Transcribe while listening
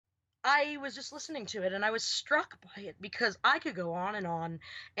I was just listening to it and I was struck by it because I could go on and on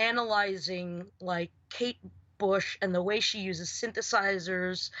analyzing like Kate Bush and the way she uses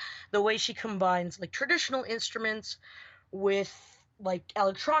synthesizers, the way she combines like traditional instruments with like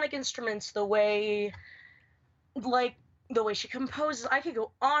electronic instruments, like the way she composes. I could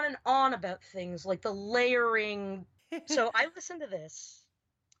go on and on about things like the layering. So I listened to this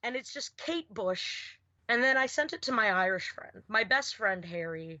and it's just Kate Bush. And then I sent it to my Irish friend. My best friend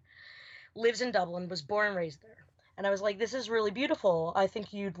Harry lives in Dublin, was born and raised there. And I was like, this is really beautiful. I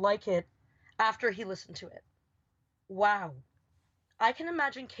think you'd like it after he listened to it. Wow. I can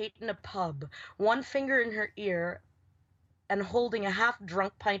imagine Kate in a pub, one finger in her ear and holding a half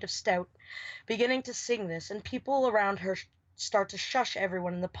drunk pint of stout, beginning to sing this, and people around her start to shush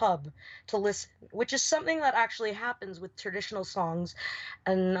everyone in the pub to listen, which is something that actually happens with traditional songs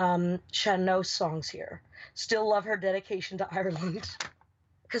and Chanot songs here. Still love her dedication to Ireland.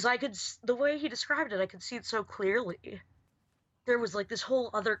 Because the way he described it, I could see it so clearly. There was like this whole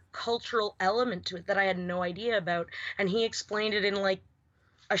other cultural element to it that I had no idea about, and he explained it in like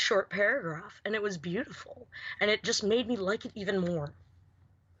a short paragraph, and it was beautiful, and it just made me like it even more.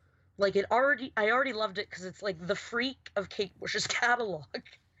 Like I already loved it because it's like the freak of Kate Bush's catalog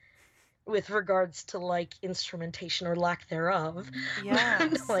with regards to like instrumentation or lack thereof.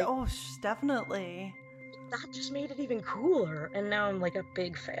 Yes. Like Definitely. that just made it even cooler, and now I'm like a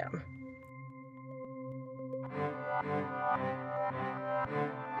big fan.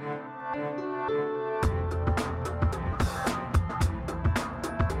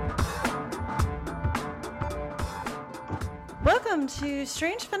 Welcome to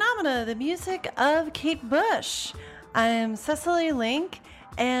Strange Phenomena, the music of Kate Bush. I'm Cecily Link,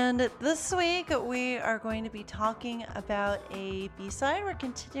 and this week we are going to be talking about a B-side. We're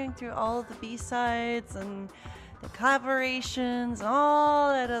continuing through all of the B-sides and the collaborations and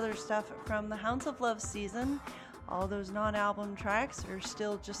all that other stuff from the Hounds of Love season. All those non-album tracks are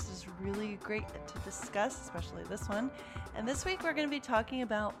still just as really great to discuss, especially this one. And this week we're going to be talking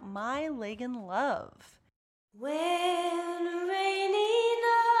about My Lagan Love. When rainy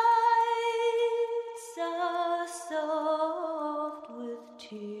nights are soft with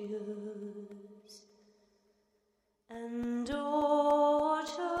tears and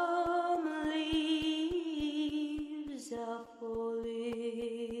autumn leaves are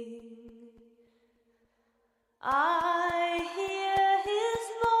falling, I hear his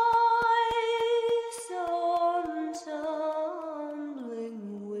voice on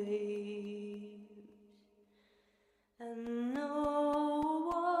tumbling waves, and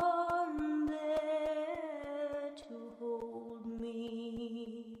no one there to hold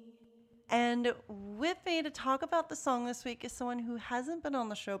me. And with me to talk about the song this week is someone who hasn't been on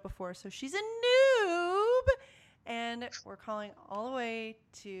the show before, so she's a noob. And we're calling all the way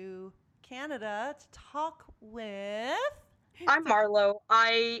to Canada to talk with... I'm Marlo.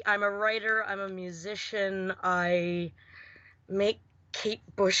 I'm a writer, I'm a musician, I make Kate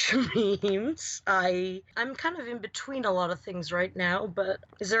Bush memes. I'm kind of in between a lot of things right now, but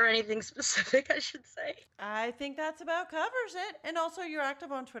is there anything specific I should say? I think that's about covers it. And also you're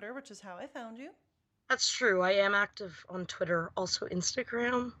active on Twitter, which is how I found you. That's true. I am active on Twitter, also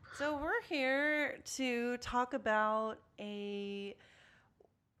Instagram. So we're here to talk about a...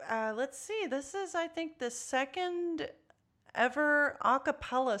 let's see. This is, I think, the second ever a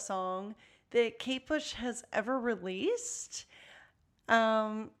cappella song that Kate Bush has ever released.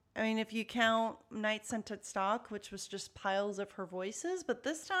 I mean, if you count Night Scented Stock, which was just piles of her voices, but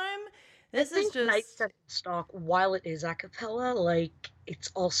this time, this is just... Night Scented Stock, while it is a cappella, like,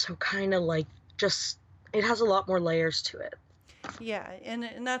 it's also kind of like just, it has a lot more layers to it. Yeah,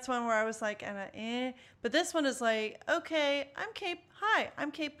 and that's one where I was like, but this one is like, okay, I'm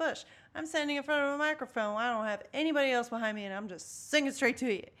Kate Bush. I'm standing in front of a microphone. I don't have anybody else behind me, and I'm just singing straight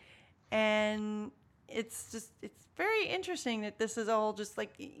to you. And it's very interesting that this is all just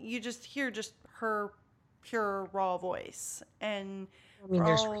like, you just hear just her pure raw voice. And I mean,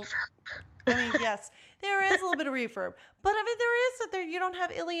 there's reverb. I mean, yes, there is a little bit of reverb, but I mean, there you don't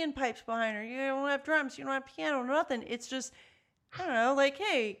have Ilian pipes behind her. You don't have drums. You don't have piano. Nothing. It's just, I don't know, like,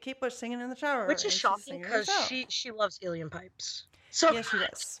 hey, Kate Bush singing in the shower. Which is shocking because she loves Ilian pipes. So yes, she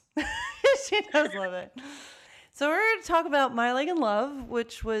does. She does love it. So we're going to talk about My Lagan Love,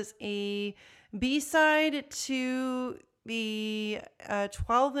 which was a B-side to the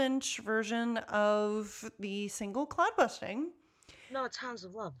 12-inch version of the single Cloudbusting. No, it's Hounds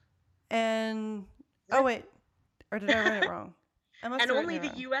of Love. And, oh wait, or did I write it wrong? And only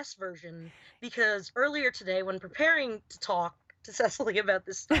the US version, because earlier today when preparing to talk to Cecily about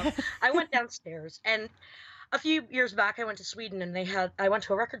this stuff, I went downstairs and a few years back, I went to Sweden and I went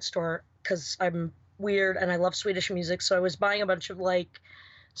to a record store because I'm weird and I love Swedish music. So I was buying a bunch of like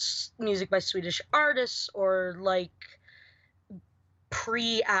music by Swedish artists or like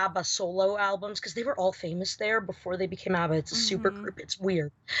pre-ABBA solo albums because they were all famous there before they became ABBA. It's a super group. It's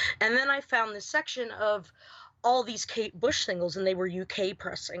weird. And then I found this section of all these Kate Bush singles and they were UK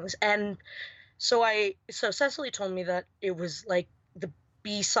pressings. And so Cecily told me that it was like the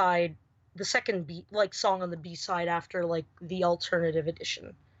B-side, the second song on the B-side after like the alternative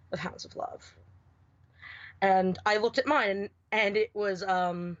edition of Hounds of Love. And I looked at mine and it was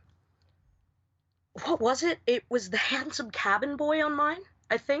what was it? It was the Handsome Cabin Boy on mine,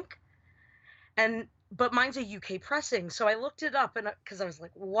 I think. But mine's a UK pressing, so I looked it up and because I was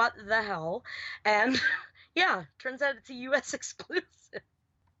like, what the hell? And yeah, turns out it's a US exclusive.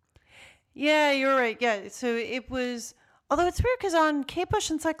 Yeah, you're right. Yeah, so it was. Although it's weird because on Kate Bush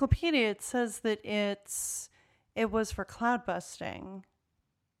Encyclopedia it says that it was for cloud busting.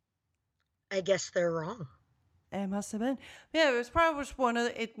 I guess they're wrong. It must have been. Yeah, it was probably just one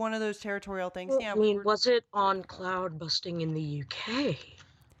of those territorial things. Well, Yeah, I mean, was it on cloud busting in the UK?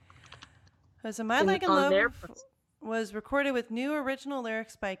 So My Lagan Love was recorded with new original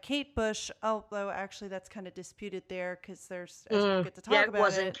lyrics by Kate Bush, although actually that's kind of disputed there because there's, as we'll get to talk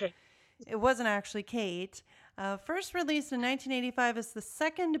about it, it wasn't actually Kate. First released in 1985 as the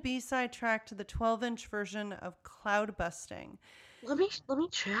second B-side track to the 12-inch version of Cloud Busting. Let me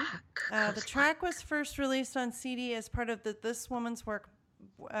check. The track was first released on CD as part of the This Woman's Work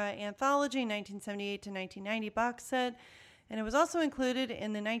anthology 1978 to 1990 box set, and it was also included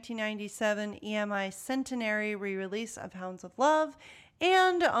in the 1997 EMI Centenary re-release of Hounds of Love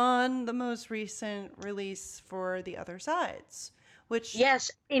and on the most recent release for The Other Sides, which...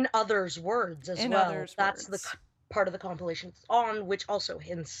 Yes, in others' words as well. That's the part of the compilation it's on, which also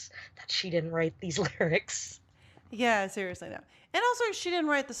hints that she didn't write these lyrics. Yeah, seriously, no. And also, she didn't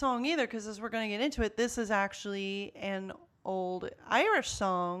write the song either, because as we're going to get into it, this is actually an old Irish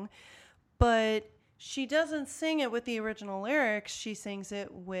song, but she doesn't sing it with the original lyrics. She sings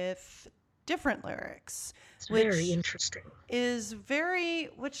it with different lyrics. It's very interesting.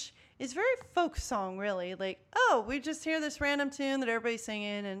 Which is very folk song, really. Like, oh, we just hear this random tune that everybody's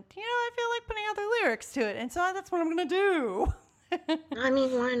singing, and, I feel like putting other lyrics to it, and so that's what I'm going to do. I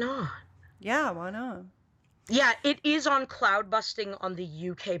mean, why not? Yeah, why not? Yeah, it is on Cloud Busting on the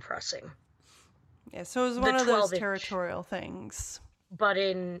UK pressing. Yeah, so it was one of those territorial things. But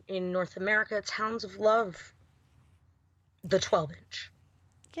in North America, it's Hounds of Love, the 12-inch.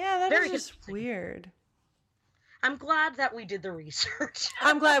 Yeah, that is just weird. I'm glad that we did the research.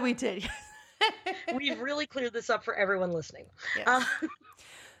 I'm glad we did. We've really cleared this up for everyone listening. Yes.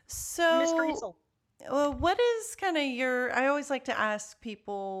 So, mystery solved. Well, what is kind of I always like to ask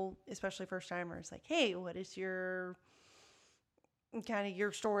people, especially first timers, like, hey, what is your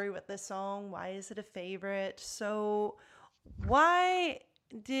story with this song? Why is it a favorite? So why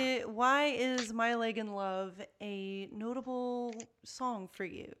is My Lagan Love a notable song for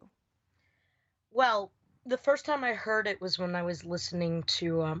you? Well, the first time I heard it was when I was listening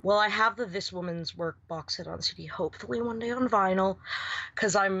to, I have the This Woman's Work box set on CD, hopefully one day on vinyl,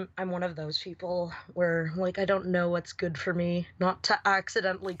 because I'm one of those people where, like, I don't know what's good for me, not to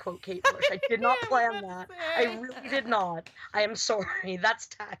accidentally quote Kate Bush. I did not plan that. I really did not. I am sorry. That's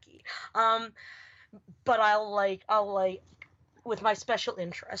tacky. But I'll with my special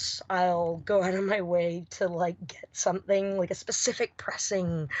interests, I'll go out of my way to, like, get something, like a specific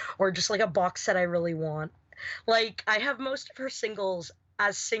pressing, or just, like, a box set I really want. Like, I have most of her singles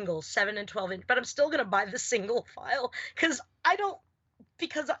as singles, 7 and 12 inch, but I'm still gonna buy the single file, because I don't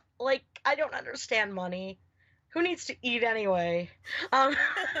understand money. Who needs to eat anyway?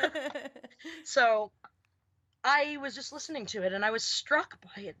 So... I was just listening to it and I was struck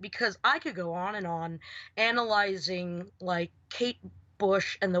by it because I could go on and on analyzing like Kate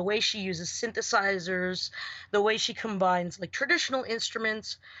Bush and the way she uses synthesizers, the way she combines like traditional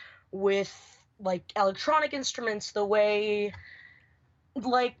instruments with like electronic instruments, the way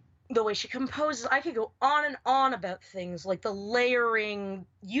she composes. I could go on and on about things like the layering,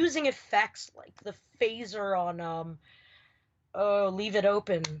 using effects like the phaser on Leave It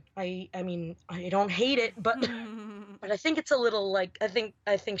Open. I mean, I don't hate it, but but I think it's a little like I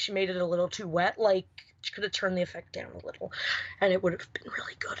think she made it a little too wet. Like she could have turned the effect down a little, and it would have been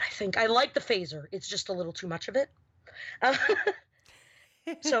really good. I think I like the phaser. It's just a little too much of it.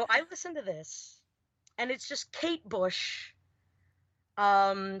 So I listened to this, and it's just Kate Bush.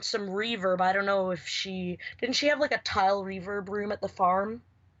 Some reverb. I don't know if didn't she have like a tile reverb room at the farm?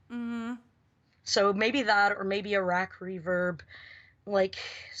 Mm-hmm. So maybe that, or maybe a rack reverb. like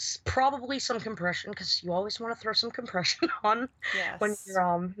probably some compression, because you always want to throw some compression on when Yes.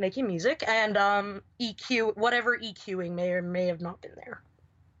 you're making music, and EQ, whatever EQing may or may have not been there.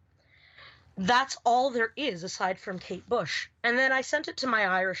 That's all there is aside from Kate Bush. And then I sent it to my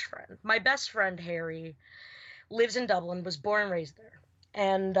Irish friend. My best friend Harry lives in Dublin, was born and raised there,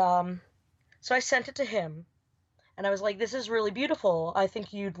 and so I sent it to him. And I was like, this is really beautiful. I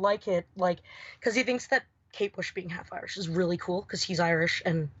think you'd like it. Like, because he thinks that Kate Bush being half Irish is really cool, because he's Irish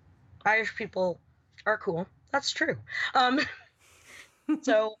and Irish people are cool. That's true.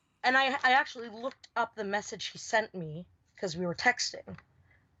 So, and I actually looked up the message he sent me because we were texting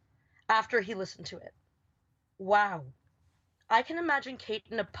after he listened to it. Wow. I can imagine Kate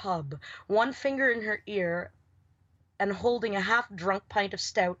in a pub, one finger in her ear and holding a half-drunk pint of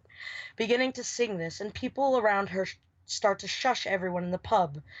stout, beginning to sing this, and people around her start to shush everyone in the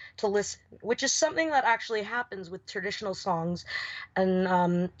pub to listen, which is something that actually happens with traditional songs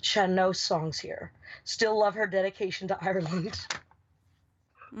and Sean-Nós songs here. Still love her dedication to Ireland.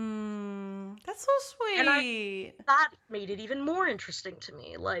 That's so sweet. And that made it even more interesting to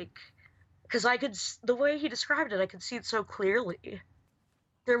me, like, because the way he described it, I could see it so clearly.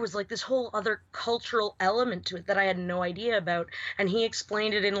 There was like this whole other cultural element to it that I had no idea about, and he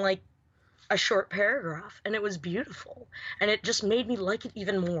explained it in like a short paragraph, and it was beautiful, and it just made me like it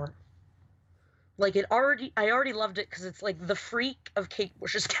even more. Like, I already loved it because it's like the freak of Kate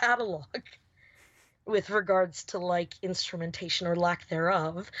Bush's catalog with regards to like instrumentation or lack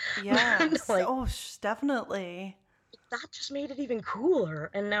thereof. Yes. Like, Definitely. that just made it even cooler,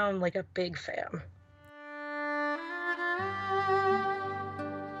 and now I'm like a big fan.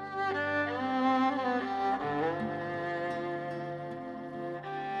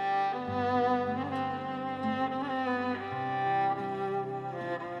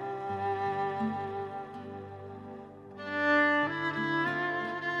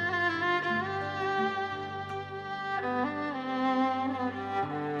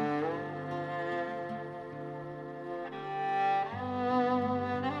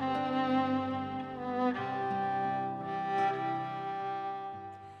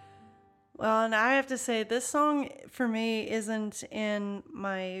 Well, and I have to say, this song for me isn't in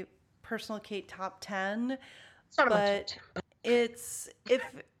my personal Kate top 10, It's not but it's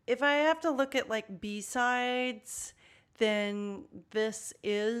if I have to look at like B-sides, then this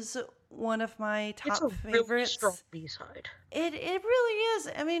is one of my top it's a favorites. really strong B-side. It really is.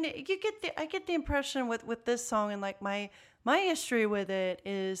 I mean, I get the impression with this song, and like my history with it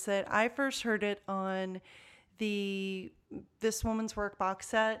is that I first heard it on the This Woman's Work box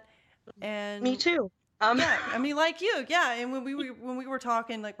set. And me too. Yeah, I mean, like you, yeah. And when we were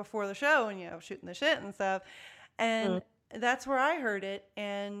talking like before the show, and shooting the shit and stuff, and that's where I heard it.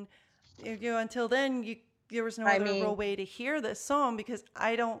 And until then, there was no other real way to hear this song because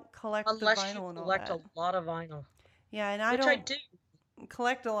I don't collect the vinyl and all that. Unless you collect a lot of vinyl. Yeah, and I do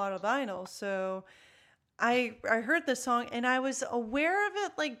collect a lot of vinyl, so I heard this song and I was aware of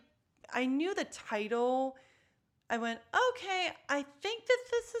it. Like, I knew the title. I went, okay, I think that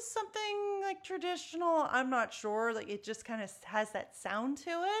this is something like traditional. I'm not sure. Like, it just kind of has that sound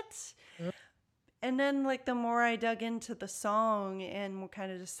to it. Mm-hmm. And then, like, the more I dug into the song and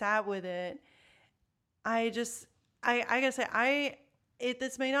kind of just sat with it, I gotta say,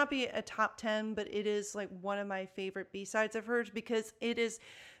 this may not be a top 10, but it is like one of my favorite B-sides of hers because it is,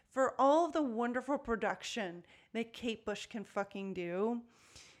 for all of the wonderful production that Kate Bush can fucking do.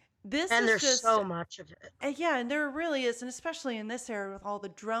 There's just so much of it. Yeah, and there really is, and especially in this era with all the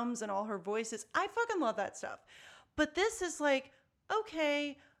drums and all her voices. I fucking love that stuff. But this is like,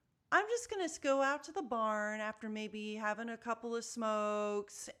 okay, I'm just going to go out to the barn after maybe having a couple of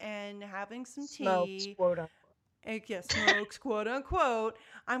smokes and having some tea. Quote unquote. Yes, smokes, quote unquote.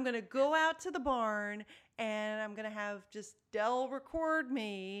 I'm going to go out to the barn and I'm going to have just Dell record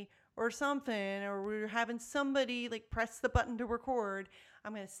me or something, or we're having somebody like press the button to record.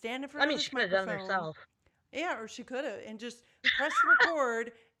 I'm going to stand in front of this microphone. She could have done it herself. Yeah, or she could have. And just press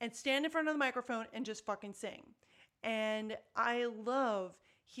record and stand in front of the microphone and just fucking sing. And I love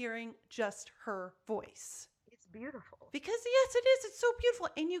hearing just her voice. It's beautiful. Because, yes, it is. It's so beautiful.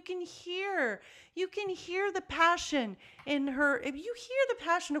 And you can hear the passion in her. You hear the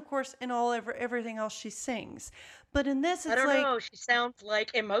passion, of course, in everything else she sings. But in this, it's I don't know. She sounds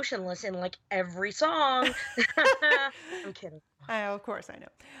like emotionless in like every song. I'm kidding. Of course I know.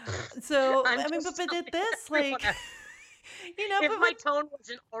 So I mean, but this, like, if my tone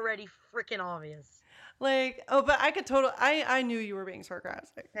wasn't already freaking obvious. Like, oh, but I could totally, I knew you were being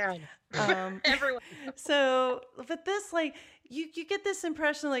sarcastic. Yeah, I know. Everyone. So, but this, like, you get this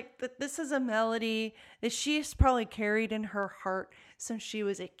impression, like, that this is a melody that she's probably carried in her heart since she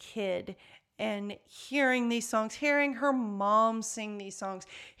was a kid. And hearing these songs, hearing her mom sing these songs,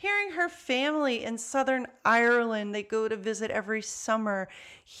 hearing her family in Southern Ireland, they go to visit every summer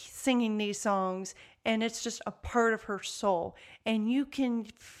singing these songs. And it's just a part of her soul. And you can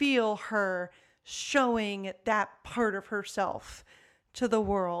feel her showing that part of herself to the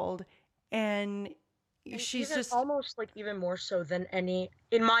world. And she's even just almost like even more so than any,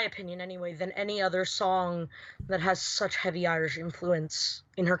 in my opinion anyway, than any other song that has such heavy Irish influence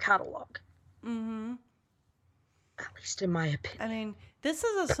in her catalog. mm-hmm. At least in my opinion. I mean, this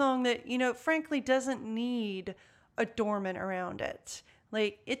is a song that, frankly doesn't need adornment around it.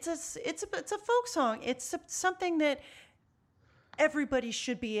 Like, it's a folk song. It's something that everybody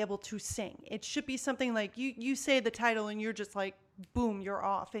should be able to sing. It should be something like you say the title and you're just like, boom, you're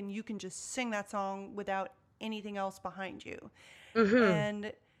off, and you can just sing that song without anything else behind you. Mm-hmm.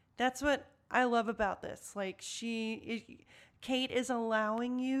 And that's what I love about this. Like, Kate is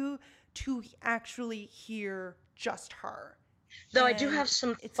allowing you to actually hear just her. Though I do have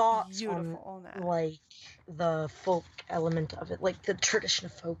some thoughts on that. Like the folk element of it, like the tradition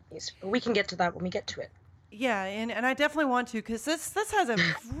of folk music. We can get to that when we get to it. Yeah, and I definitely want to, because this has a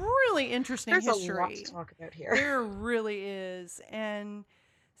really interesting history. There's a lot to talk about here. There really is. And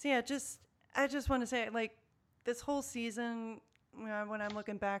so yeah, I just want to say, like, this whole season, when I'm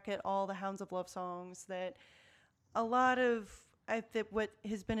looking back at all the Hounds of Love songs, that a lot of what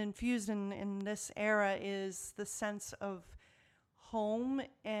has been infused in this era is the sense of home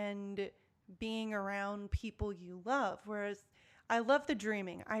and being around people you love. Whereas I love The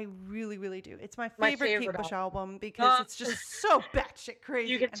Dreaming. I really, really do. It's my favorite Kate Bush album because it's just so batshit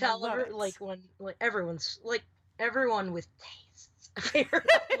crazy. You can tell like everyone's like everyone with tastes. Favorite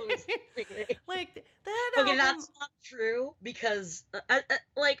album is like that. Okay, that's not true because I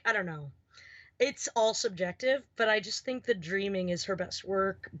don't know. It's all subjective, but I just think The Dreaming is her best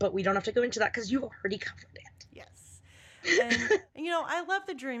work. But we don't have to go into that because you've already covered it. Yes. And I love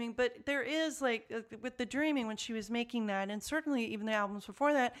The Dreaming, but there is like with The Dreaming, when she was making that, and certainly even the albums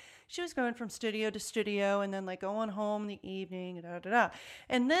before that, she was going from studio to studio and then like going home in the evening,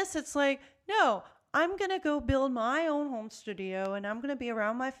 and this, it's like, no, I'm gonna go build my own home studio and I'm gonna be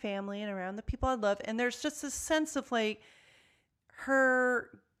around my family and around the people I love. And there's just this sense of like her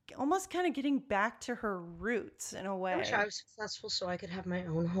almost kind of getting back to her roots in a way. I wish I was successful so I could have my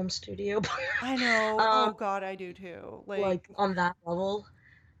own home studio. I know. Oh God, I do too. Like on that level.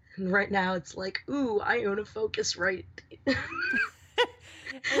 And right now it's like, ooh, I own a Focusrite. And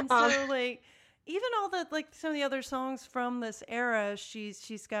so like even all the like some of the other songs from this era,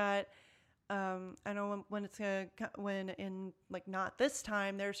 she's got I know when in like Not This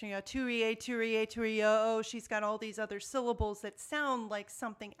Time, there's Turie, she's got all these other syllables that sound like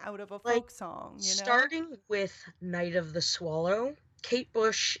something out of a folk song, Starting with Night of the Swallow, Kate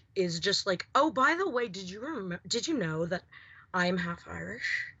Bush is just like, oh, by the way, did you know that I'm half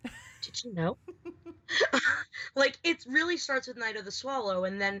Irish? Did you know? Like, it really starts with Night of the Swallow,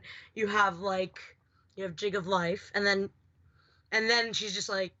 and then you have Jig of Life, and then she's just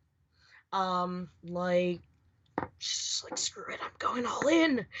like, she's just like, screw it, I'm going all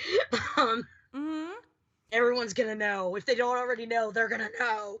in. Everyone's gonna know. If they don't already know, they're gonna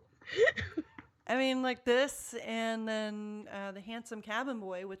know. I mean, like this, and then the Handsome Cabin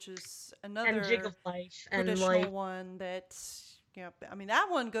Boy, which is another and Jig of Life, traditional one that, I mean, that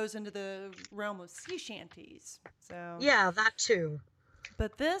one goes into the realm of sea shanties. So yeah, that too.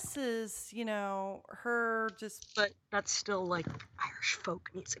 But this is, her just... But that's still, like, Irish folk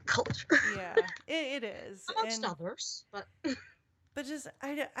music culture. Yeah, it is. Amongst others, but... But just,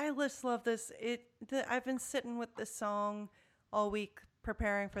 I just love this. I've been sitting with this song all week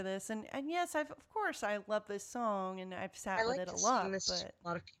preparing for this. And yes, of course, I love this song, and I've sat with it a lot. Sing this to a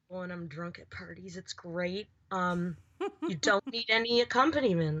lot of people when I'm drunk at parties. It's great. You don't need any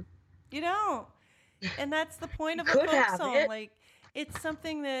accompaniment. You don't. And that's the point of a folk song. Like, it's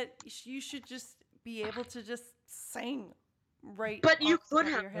something that you should just be able to just sing right. But you could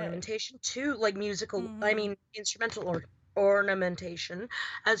have ornamentation too, like musical, I mean, instrumental ornamentation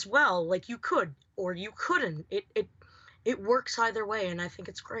as well. Like, you could, or you couldn't. It works either way, and I think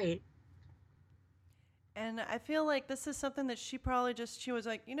it's great. And I feel like this is something that she was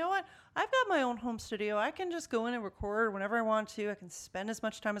like, you know what? I've got my own home studio. I can just go in and record whenever I want to. I can spend as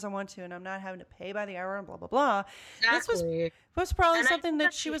much time as I want to, and I'm not having to pay by the hour and blah, blah, blah. Exactly. This was probably something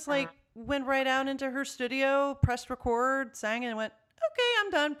that she was like, went right out into her studio, pressed record, sang, and went, okay, I'm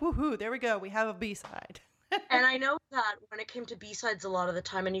done. Woohoo! There we go. We have a B-side. And I know that when it came to B-sides a lot of the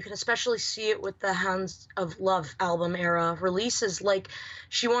time, and you can especially see it with the Hounds of Love album era releases, like,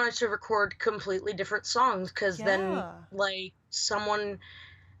 she wanted to record completely different songs, because then, Yeah. like, someone,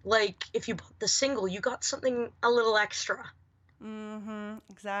 like, if you bought the single, you got something a little extra. Mm-hmm. A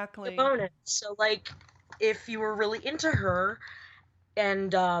Exactly. bonus. So, like, if you were really into her,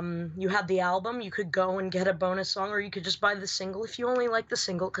 and you had the album, you could go and get a bonus song, or you could just buy the single if you only like the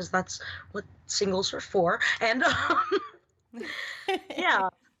single, because that's what singles are for. And yeah,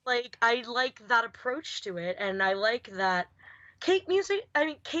 like, I like that approach to it, and I like that Kate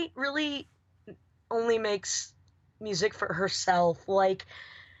really only makes music for herself. Like,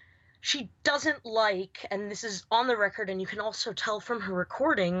 she doesn't like, and this is on the record, and you can also tell from her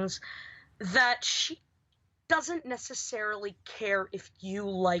recordings, that she doesn't necessarily care if you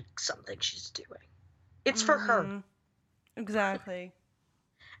like something she's doing. It's for her. Mm-hmm. Exactly.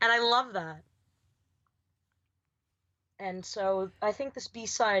 And I love that. And so I think this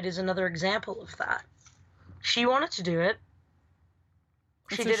B-side is another example of that. She wanted to do it.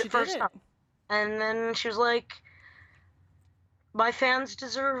 She did it first time. And then she was like, my fans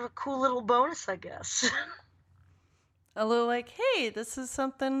deserve a cool little bonus, I guess. A little like, hey, this is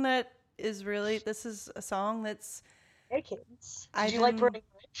something that is really, this is a song that's... Hey, kids. Did you like Burning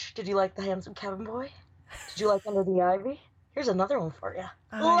Rich? Did you like The Handsome Cabin Boy? Did you like Under the Ivy? Here's another one for you.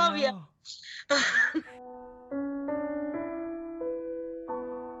 Love you.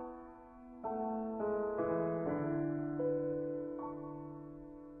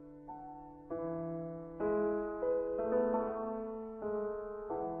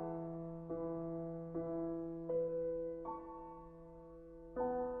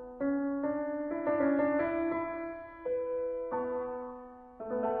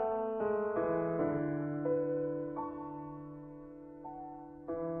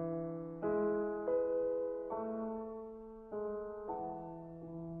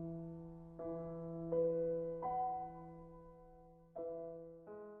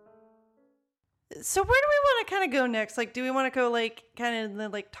 So where do we want to kind of go next? Like, do we want to go like kind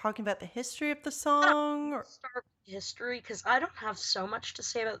of like talking about the history of the song? Or... Start with history, because I don't have so much to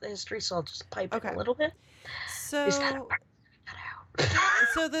say about the history, so I'll just pipe in a little bit. So,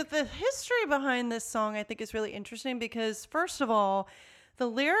 so the history behind this song, I think, is really interesting because, first of all, the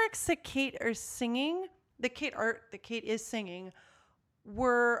lyrics that Kate is singing,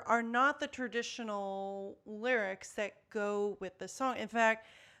 are not the traditional lyrics that go with the song. In fact,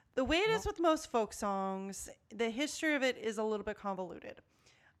 the way it is with most folk songs, the history of it is a little bit convoluted.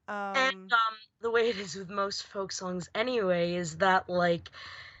 And the way it is with most folk songs anyway is that, like,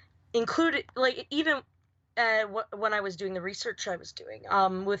 included, like, even when I was doing the research I was doing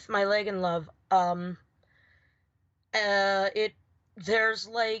with my Lagan love, there's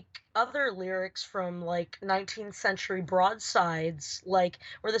like other lyrics from like 19th century broadsides, like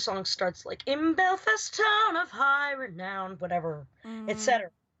where the song starts like, in Belfast town of high renown, whatever, etc.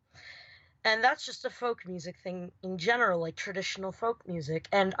 And that's just a folk music thing in general, like traditional folk music.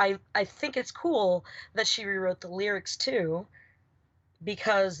 And I think it's cool that she rewrote the lyrics too,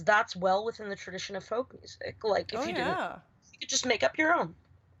 because that's well within the tradition of folk music. Like, if you didn't, you could just make up your own.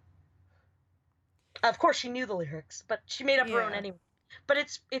 Of course, she knew the lyrics, but she made up her own anyway. But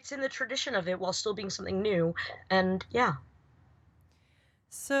it's in the tradition of it while still being something new, and yeah.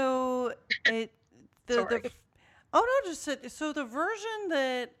 So so the version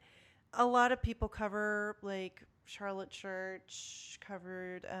that a lot of people cover, like Charlotte Church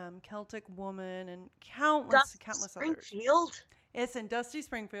covered Celtic Woman and countless others. It's in Dusty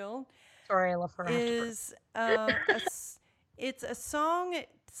Springfield. Sorry, I love her. It's a song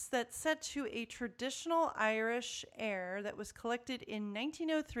that's set to a traditional Irish air that was collected in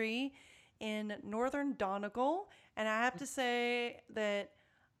 1903 in northern Donegal. And I have to say that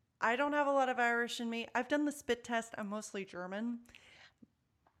I don't have a lot of Irish in me. I've done the spit test. I'm mostly German.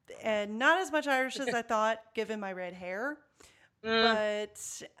 And not as much Irish as I thought, given my red hair. But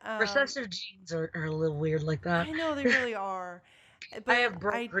recessive genes are a little weird like that. I know they really are. But I have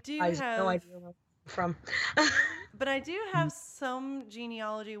bright eyes, no idea where I'm from. But I do have some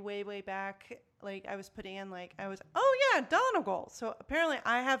genealogy way back. Like I was putting in, Donegal. So apparently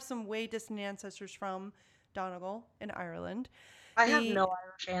I have some way distant ancestors from Donegal in Ireland. I have no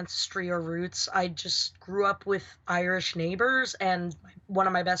Irish ancestry or roots. I just grew up with Irish neighbors, and one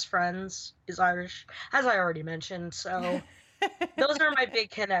of my best friends is Irish, as I already mentioned. So those are my big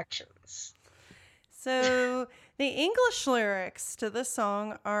connections. So the English lyrics to this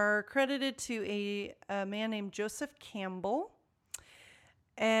song are credited to a man named Joseph Campbell.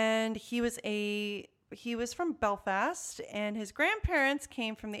 And he was a he was from Belfast, and his grandparents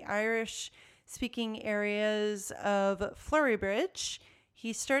came from the Irish-speaking areas of Flurrybridge.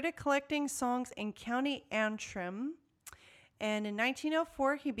 He started collecting songs in County Antrim, and in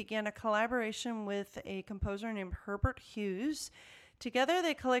 1904, he began a collaboration with a composer named Herbert Hughes. Together,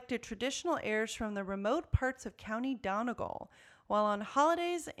 they collected traditional airs from the remote parts of County Donegal. While on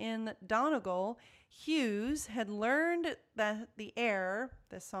holidays in Donegal, Hughes had learned the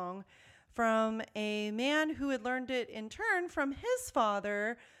song, from a man who had learned it in turn from his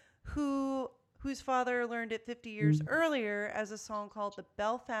father, whose father learned it 50 years earlier as a song called The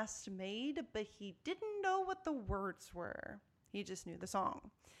Belfast Maid, but he didn't know what the words were. He just knew the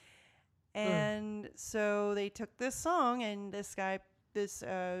song. And so they took this song, and this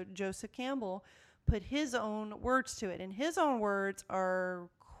Joseph Campbell, put his own words to it. And his own words are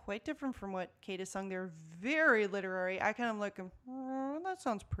quite different from what Kate has sung. They're very literary. I kind of look, that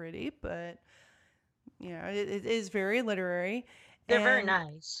sounds pretty, but it is very literary. They're very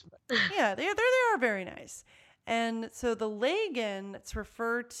nice. Yeah, they are very nice. And so the Lagan that's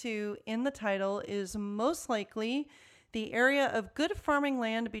referred to in the title is most likely the area of good farming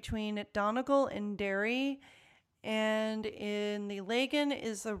land between Donegal and Derry, and in the Lagan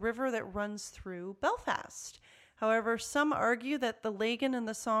is a river that runs through Belfast. However, some argue that the Lagan in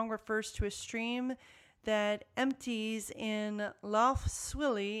the song refers to a stream that empties in Lough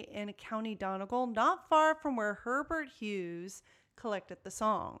Swilly in County Donegal, not far from where Herbert Hughes collected the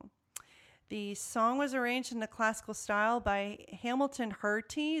song. The song was arranged in the classical style by Hamilton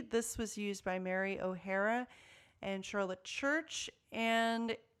Harty. This was used by Mary O'Hara and Charlotte Church.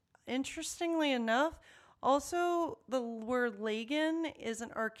 And interestingly enough, also the word Lagan is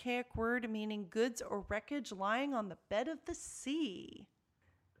an archaic word meaning goods or wreckage lying on the bed of the sea.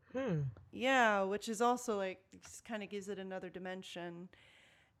 Yeah, which is also just kind of gives it another dimension.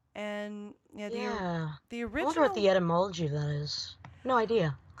 And the original. I wonder what the etymology of that is. No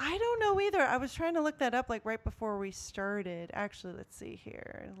idea. I don't know either. I was trying to look that up right before we started. Actually, let's see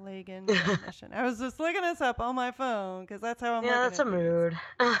here. Lagan definition. I was just looking this up on my phone because that's how I'm looking at that's a mood.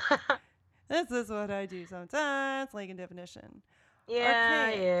 This is what I do sometimes. Lagan definition.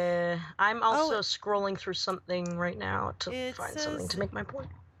 Yeah. I'm also scrolling through something right now to find something to make my point.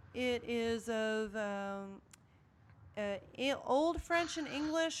 It is of Old French and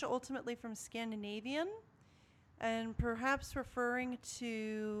English, ultimately from Scandinavian, and perhaps referring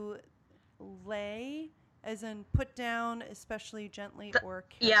to lay, as in put down, especially gently or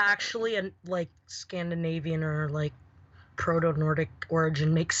carefully. Yeah, actually, Scandinavian or Proto-Nordic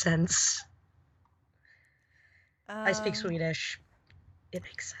origin makes sense. I speak Swedish. It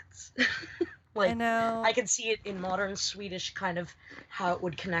makes sense. I can see it in modern Swedish, kind of how it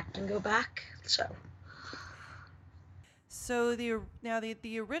would connect and go back. So the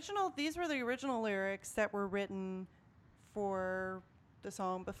original, these were the original lyrics that were written for the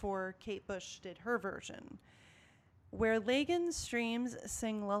song before Kate Bush did her version. Where Lagan streams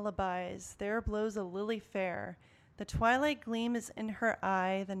sing lullabies, there blows a lily fair. The twilight gleam is in her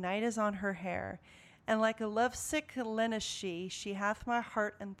eye, the night is on her hair. And like a lovesick Lenishee, she hath my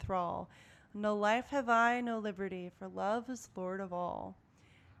heart in thrall. No life have I, no liberty, for love is Lord of all.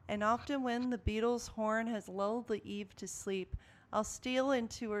 And often when the beetle's horn has lulled the eve to sleep, I'll steal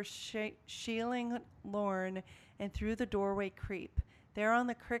into her shieling lorn and through the doorway creep. There on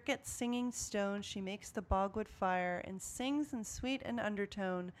the cricket singing stone she makes the bogwood fire and sings in sweet and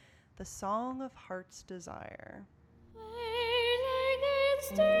undertone the song of heart's desire. Wailing in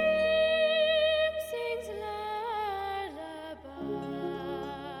stream sings lullaby.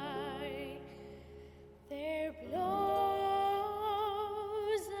 There blows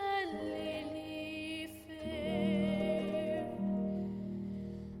a lily fair.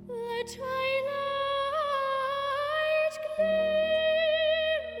 The twilight gleams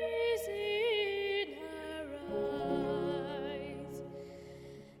in her eyes.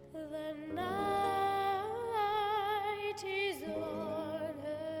 The night is on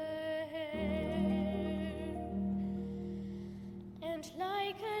her hair. And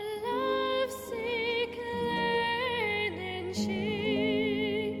like a lovesick linen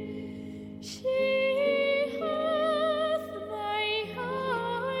she hath my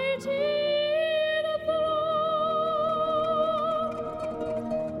heart in a thrall.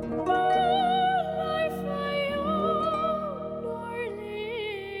 Nor life I own, nor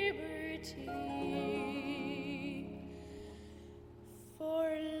liberty, for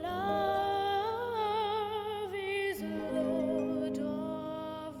love is Lord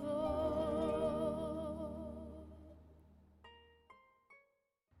of all.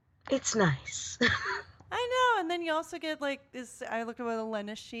 It's nice. I know. And then you also get like this. I looked at what a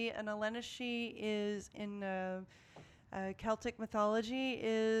Lenashi, and a Lenashi is in Celtic mythology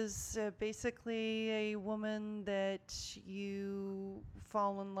is basically a woman that you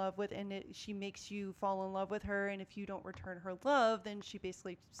fall in love with, and she makes you fall in love with her. And if you don't return her love, then she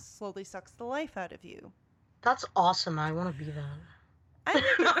basically slowly sucks the life out of you. That's awesome. I want to be that. I think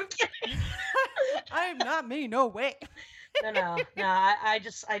No, I'm kidding. I'm not me. No way. No. I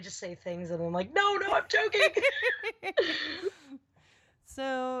just say things and I'm like, no, I'm joking.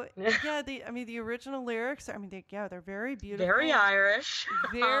 So yeah, the original lyrics. They're very beautiful. Very Irish.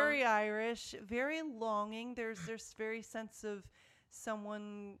 Very Irish. Very longing. There's very sense of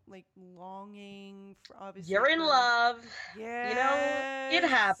someone like longing for obviously. You're in love. Yeah. You know, it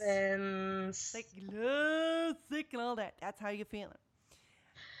happens. Like love, sick, and all that. That's how you feeling.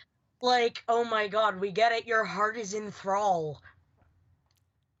 Like, oh my God, we get it. Your heart is in thrall.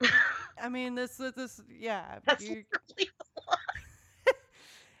 I mean, this, yeah. That's literally the line.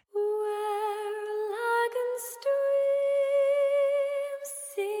 Where Lagan streams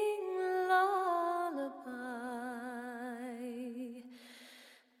sing lullaby,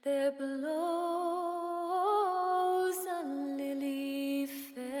 there blows a lily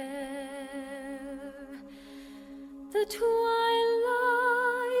fair. The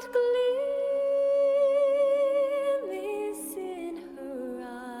twilight gleam is in her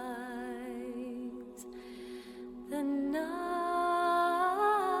eyes. The night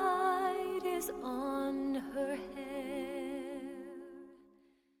is on her hair.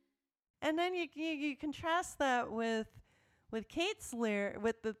 And then you contrast that with Kate's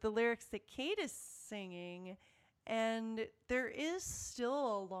with the lyrics that Kate is singing, and there is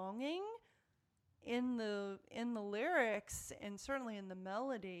still a longing in the lyrics and certainly in the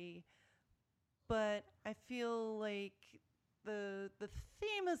melody, but I feel like the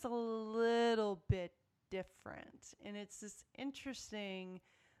theme is a little bit different, and it's this interesting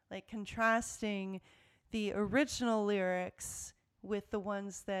like contrasting the original lyrics with the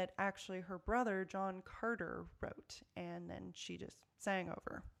ones that actually her brother John Carter wrote and then she just sang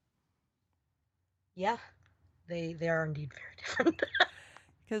over. Yeah, they are indeed very different.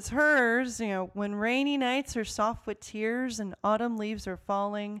 Because hers, when rainy nights are soft with tears and autumn leaves are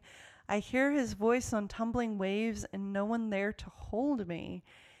falling, I hear his voice on tumbling waves and no one there to hold me.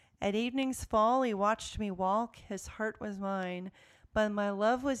 At evening's fall he watched me walk, his heart was mine, but my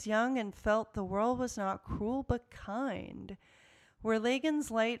love was young and felt the world was not cruel but kind. Where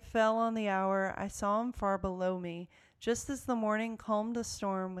Lagan's light fell on the hour, I saw him far below me, just as the morning calmed the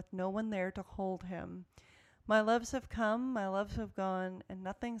storm with no one there to hold him. My loves have come, my loves have gone, and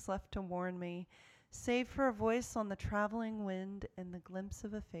nothing's left to warn me, save for a voice on the traveling wind and the glimpse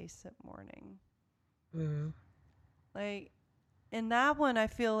of a face at morning. Mm. Like, in that one, I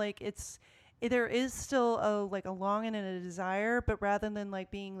feel like there is still a longing and a desire, but rather than like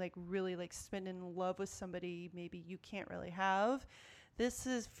being like really like spinning in love with somebody maybe you can't really have,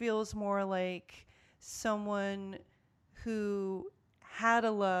 feels more like someone who had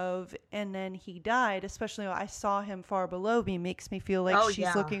a love and then he died. Especially I saw him far below me makes me feel like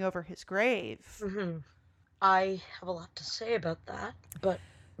she's looking over his grave. Mm-hmm. I have a lot to say about that, but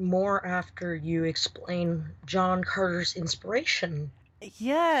more after you explain John Carter's inspiration.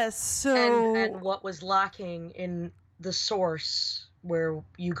 Yes, so and what was lacking in the source where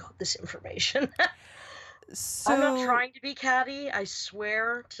you got this information. So I'm not trying to be catty, I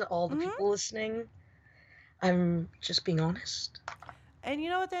swear to all the people listening. I'm just being honest. And you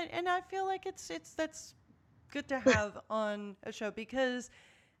know what? And I feel like that's good to have on a show because.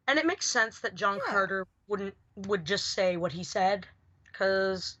 And it makes sense that John Carter would just say what he said.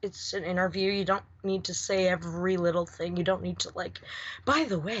 Because it's an interview, you don't need to say every little thing. You don't need to by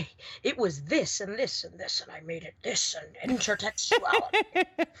the way, it was this and this and this, and I made it this and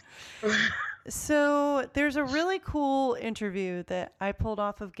intertextuality. So there's a really cool interview that I pulled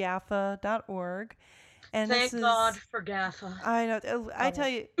off of GAFFA.org. And Thank God for GAFFA. I know. I tell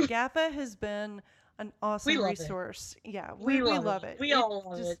you, GAFFA has been an awesome resource. Yeah, we love it. We all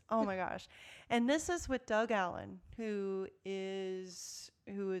love it. Oh my gosh. And this is with Doug Allen, who is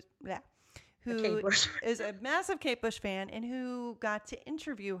a massive Kate Bush fan and who got to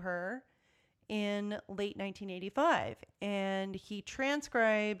interview her in late 1985. And he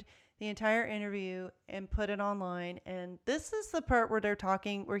transcribed the entire interview and put it online. And this is the part where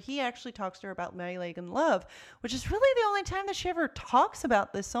he actually talks to her about My Lagan Love, which is really the only time that she ever talks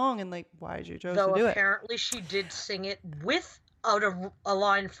about this song and why did you chose to do it. Apparently she did sing it out of a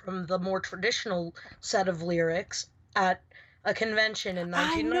line from the more traditional set of lyrics at a convention in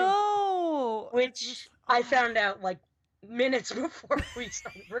 1990. I know! Which I found out minutes before we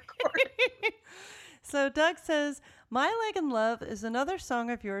started recording. So Doug says, My Lagan Love is another song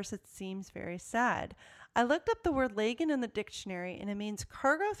of yours that seems very sad. I looked up the word Lagan in the dictionary, and it means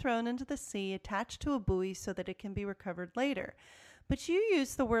cargo thrown into the sea attached to a buoy so that it can be recovered later. But you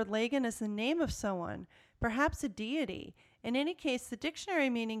use the word Lagan as the name of someone, perhaps a deity. In any case, the dictionary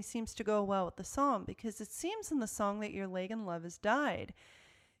meaning seems to go well with the song, because it seems in the song that your Lagan love has died.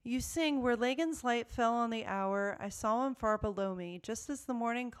 You sing, Where Lagan's light fell on the hour, I saw him far below me, just as the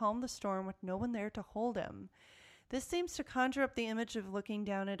morning calmed the storm with no one there to hold him. This seems to conjure up the image of looking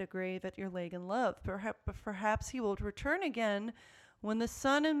down at a grave at your Lagan love. Perhaps he will return again when the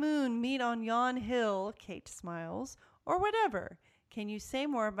sun and moon meet on yon hill, Kate smiles, or whatever. Can you say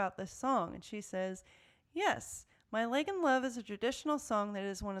more about this song? And she says, Yes, My Lagan Love is a traditional song that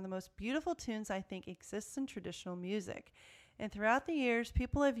is one of the most beautiful tunes I think exists in traditional music. And throughout the years,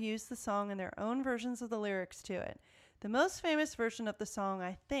 people have used the song in their own versions of the lyrics to it. The most famous version of the song,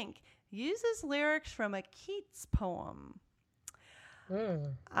 I think, uses lyrics from a Keats poem.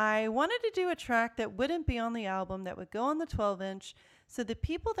 I wanted to do a track that wouldn't be on the album, that would go on the 12-inch, so the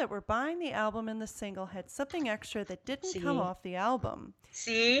people that were buying the album and the single had something extra that didn't come off the album.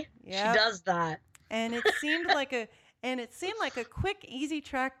 See? Yep. She does that. And it seemed like a quick, easy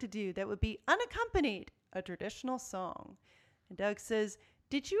track to do that would be unaccompanied, a traditional song. And Doug says,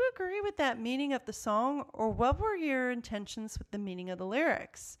 Did you agree with that meaning of the song, or what were your intentions with the meaning of the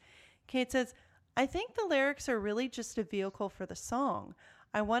lyrics? Kate says, I think the lyrics are really just a vehicle for the song.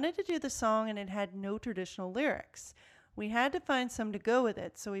 I wanted to do the song and it had no traditional lyrics. We had to find some to go with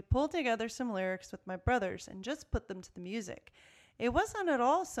it, so we pulled together some lyrics with my brothers and just put them to the music. It wasn't at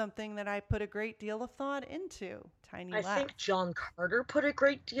all something that I put a great deal of thought into. Tiny laugh. I think John Carter put a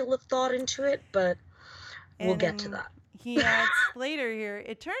great deal of thought into it, but we'll get to that. He adds later here,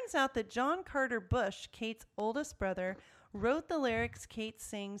 it turns out that John Carter Bush, Kate's oldest brother, wrote the lyrics Kate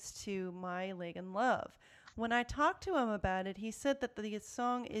sings to My Lagan Love. When I talked to him about it, he said that the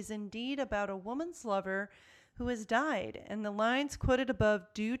song is indeed about a woman's lover who has died, and the lines quoted above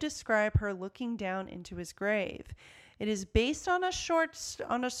do describe her looking down into his grave. It is based on a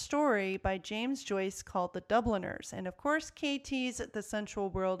story by James Joyce called The Dubliners, and of course KT's The Sensual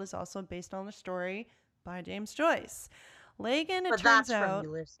World is also based on a story by James Joyce. Lagan, it turns out,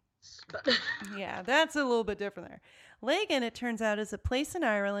 yeah, that's a little bit different there. Lagan, it turns out, is a place in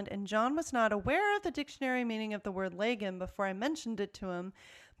Ireland, and John was not aware of the dictionary meaning of the word Lagan before I mentioned it to him,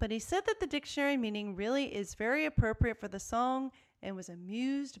 but he said that the dictionary meaning really is very appropriate for the song and was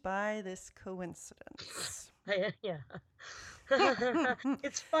amused by this coincidence. Yeah.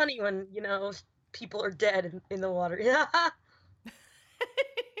 It's funny when, people are dead in the water. Yeah.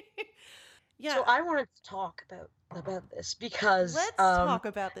 Yeah. So I wanted to talk about this because let's talk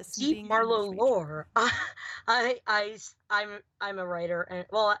about this. Deep Marlowe lore. I'm a writer, and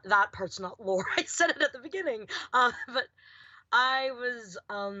well, that part's not lore. I said it at the beginning. But I was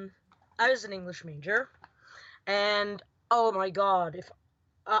an English major, and oh my God, if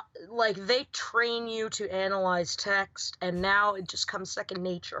they train you to analyze text, and now it just comes second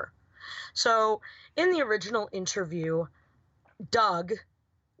nature. So in the original interview, Doug,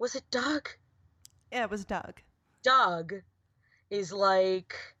 was it Doug? Yeah, it was Doug. Doug is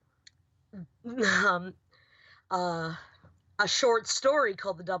like a short story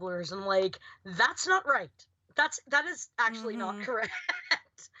called The Dubliners, and that's not right. That is actually not correct.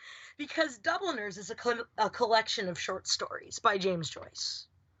 Because Dubliners is a collection of short stories by James Joyce.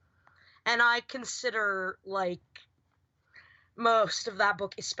 And I consider most of that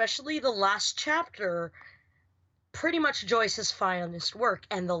book, especially the last chapter, pretty much Joyce's finest work.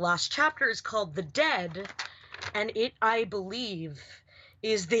 And the last chapter is called The Dead, and it, I believe,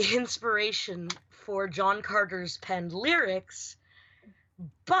 is the inspiration for John Carter's penned lyrics.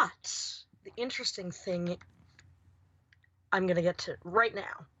 But the interesting thing I'm going to get to right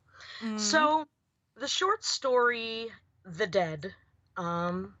now. Mm-hmm. So the short story, The Dead,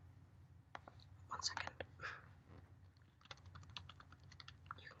 one second.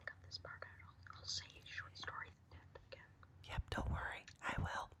 You can cut this part out. I'll say short story, The Dead again. Yep, don't worry. I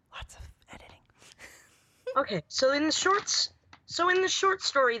will. Lots of editing. Okay, so in the short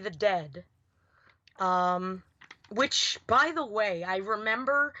story, The Dead, which, by the way, I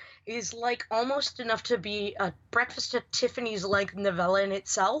remember is almost enough to be a Breakfast at Tiffany's novella in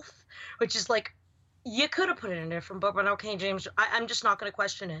itself, which is you could have put it in a different book, but okay, James, I'm just not going to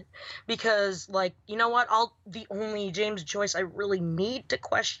question it, because you know what, the only James Joyce I really need to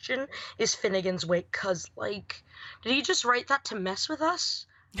question is Finnegan's Wake, because did he just write that to mess with us?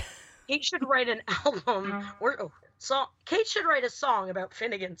 Kate should write an album Kate should write a song about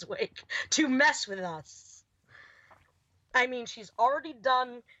Finnegan's Wake to mess with us. I mean, she's already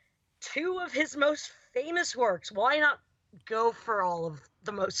done two of his most famous works. Why not go for all of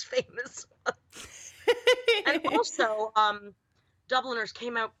the most famous ones? And also, Dubliners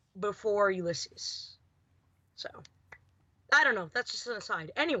came out before Ulysses. So, I don't know. That's just an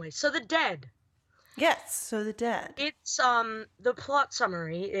aside. Anyway, so The Dead. Yes, so The Dead. It's, the plot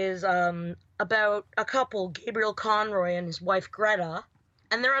summary is, about a couple, Gabriel Conroy and his wife Greta,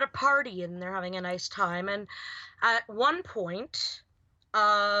 and they're at a party and they're having a nice time. And at one point,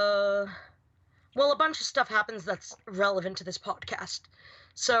 well, a bunch of stuff happens that's relevant to this podcast.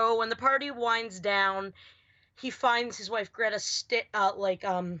 So when the party winds down, he finds his wife Greta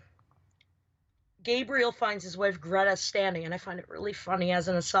Gabriel finds his wife Greta standing, and I find it really funny as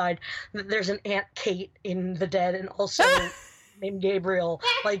an aside that there's an Aunt Kate in The Dead and also named Gabriel.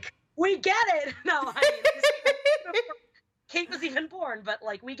 Like, we get it. No, I mean, Kate was even born, but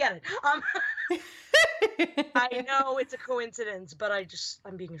like, we get it. I know it's a coincidence, but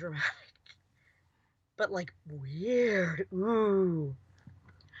I'm being dramatic. But like, weird. Ooh.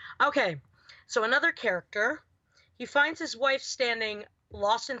 Okay, so another character, he finds his wife standing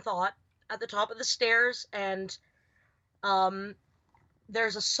lost in thought at the top of the stairs, and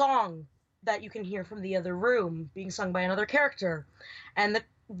there's a song that you can hear from the other room being sung by another character, and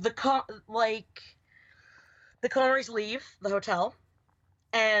the Connerys leave the hotel,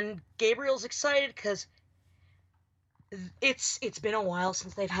 and Gabriel's excited because it's been a while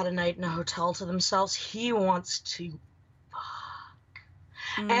since they've had a night in a hotel to themselves. He wants to fuck.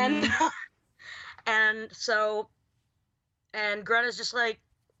 Mm-hmm. and Greta's just like,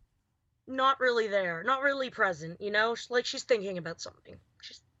 not really there, not really present, you know? Like, she's thinking about something.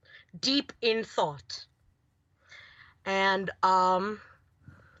 She's deep in thought. And,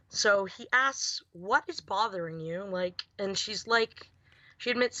 so he asks, what is bothering you? Like, and she's like, she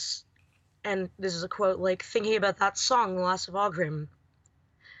admits, and this is a quote, like, thinking about that song, The Lass of Aughrim,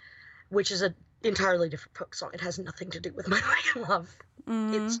 which is an entirely different folk song. It has nothing to do with My Lagan Love.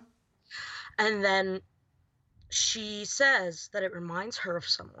 Mm-hmm. And then she says that it reminds her of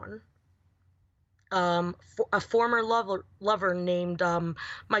someone. A former lover named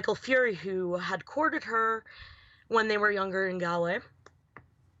Michael Fury, who had courted her when they were younger in Galway,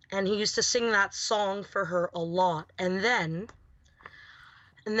 and he used to sing that song for her a lot. And then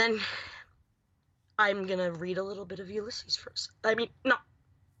I'm gonna read a little bit of Ulysses first. So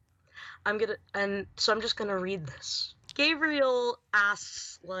I'm just gonna read this. Gabriel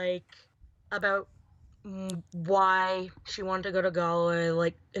asks, like, about why she wanted to go to Galway,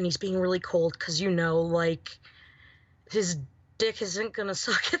 like, and he's being really cold because, you know, like, his dick isn't gonna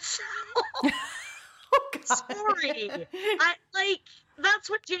suck itself. Oh, God. Sorry. That's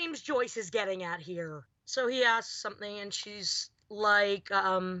what James Joyce is getting at here. So he asks something, and she's like,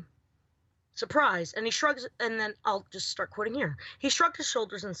 surprised, and he shrugs, and then I'll just start quoting here. He shrugged his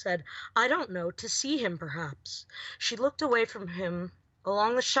shoulders and said, I don't know, to see him, perhaps. She looked away from him,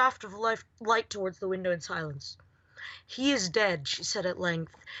 along the shaft of light towards the window in silence. He is dead, she said at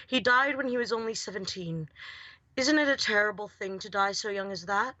length. He died when he was only 17. Isn't it a terrible thing to die so young as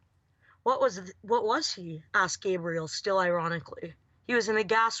that? What was he? Asked Gabriel, still ironically. He was in the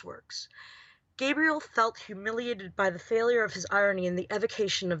gasworks. Gabriel felt humiliated by the failure of his irony in the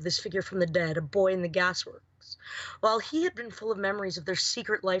evocation of this figure from the dead, a boy in the gasworks. While he had been full of memories of their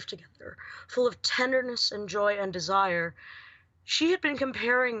secret life together, full of tenderness and joy and desire, she had been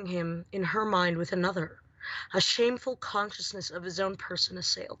comparing him in her mind with another. A shameful consciousness of his own person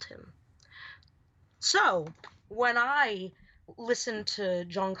assailed him. So, when I listen to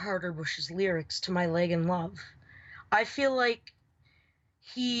John Carter Bush's lyrics to My Lagan Love, I feel like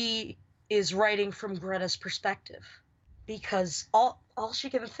he is writing from Greta's perspective, because all she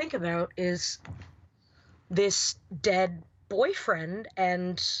can think about is this dead boyfriend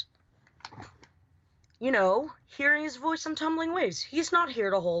and, you know, hearing his voice on tumbling waves. He's not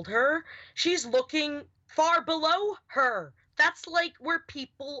here to hold her. She's looking far below her. That's like where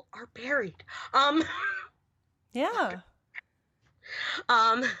people are buried. Yeah.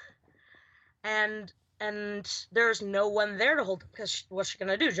 And there's no one there to hold him, because what's she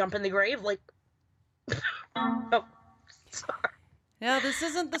gonna do? Jump in the grave? Like, oh, sorry. Yeah, this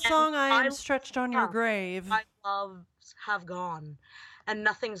isn't the song I Am Stretched on Your Grave. My loves have gone, and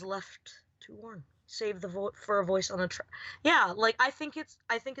nothing's left to warn, save for a voice on a yeah. Like, I think it's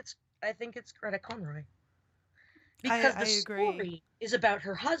Greta Conroy, because the story is about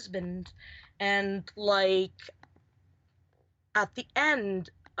her husband, and like at the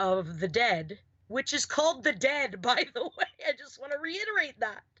end of The Dead, which is called The Dead, by the way, I just want to reiterate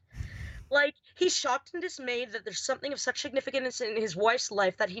that. Like, he's shocked and dismayed that there's something of such significance in his wife's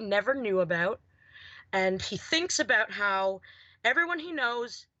life that he never knew about. And he thinks about how everyone he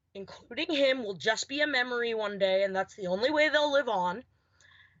knows including him, will just be a memory one day, and that's the only way they'll live on.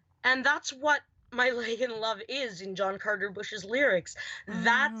 And that's what my Lagan love is in John Carter Bush's lyrics.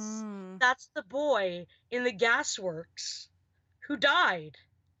 That's the boy in the gasworks who died.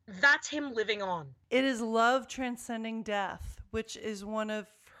 That's him living on. It is love transcending death, which is one of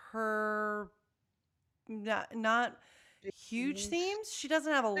her not huge themes. She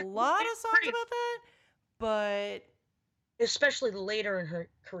doesn't have a lot of songs about that, but especially later in her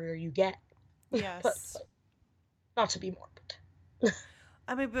career, you get. Yes. But not to be morbid.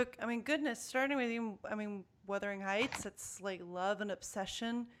 I mean, goodness, starting with you, I mean, Wuthering Heights, it's like love and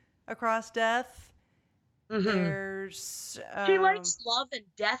obsession across death. Mm-hmm. There's she likes love and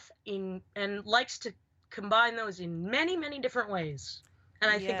death and likes to combine those in many, many different ways. And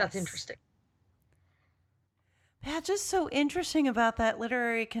I think that's interesting. Yeah, just so interesting about that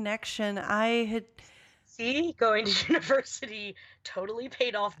literary connection. See, going to university totally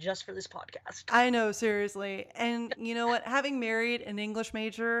paid off just for this podcast. I know, seriously. And you know what? Having married an English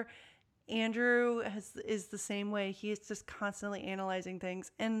major, Andrew is the same way. He is just constantly analyzing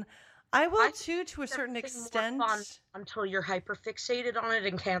things. And I will too, to a certain extent. More fun until you're hyperfixated on it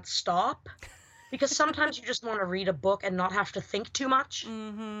and can't stop. Because sometimes you just want to read a book and not have to think too much.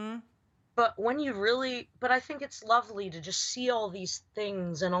 Mm-hmm. But I think it's lovely to just see all these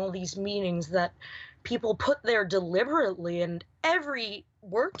things and all these meanings that people put there deliberately, and every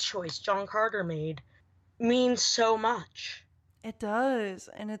word choice John Carter made means so much. It does,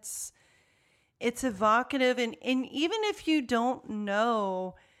 and it's evocative, and even if you don't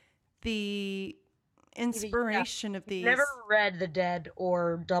know the inspiration of these. Never read The Dead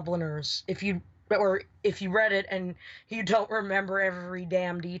or Dubliners. If you read it and you don't remember every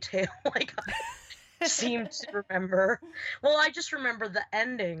damn detail like I seem to remember. Well, I just remember the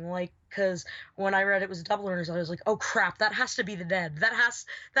ending, like, because when I read it was Dubliners, I was like, oh crap, that has to be The Dead.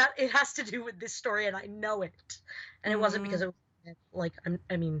 It has to do with this story, and I know it. And it wasn't because it was like,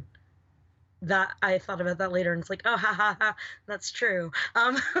 I mean, that I thought about that later, and it's like, oh, ha ha ha, that's true.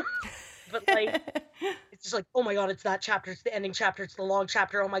 But like, it's just like, oh my god, it's that chapter, it's the ending chapter, it's the long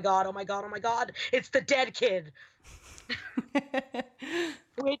chapter, oh my god, oh my god, oh my god, it's the dead kid.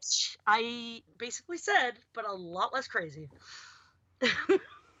 Which I basically said, but a lot less crazy.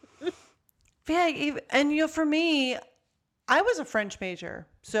 Yeah, and for me, I was a French major,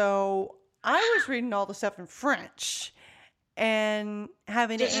 so I was reading all the stuff in French and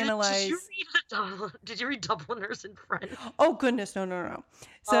having to analyze. Did you read Dubliners in French? Oh goodness, no.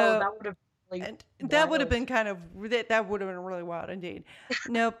 So that would have been that would have been really wild indeed.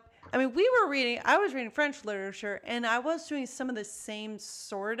 Nope. I mean, I was reading French literature, and I was doing some of the same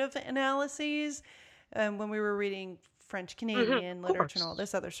sort of analyses when we were reading French Canadian literature and all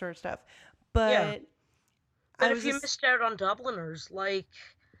this other sort of stuff. But if you missed out on Dubliners, like,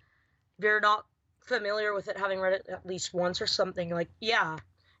 you're not familiar with it, having read it at least once or something, like, yeah,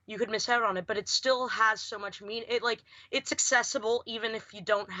 you could miss out on it, but it still has so much meaning. It's accessible even if you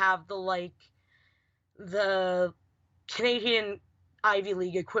don't have the Canadian Ivy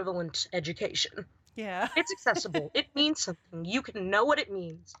League equivalent education. Yeah. It's accessible. It means something. You can know what it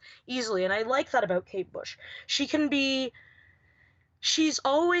means easily, and I like that about Kate Bush. She's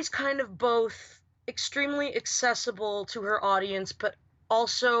always kind of both extremely accessible to her audience, but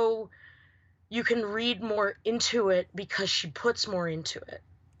also you can read more into it because she puts more into it.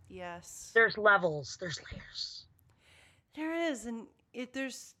 Yes. There's levels, there's layers. There is, and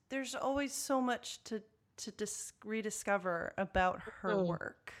there's always so much to rediscover about her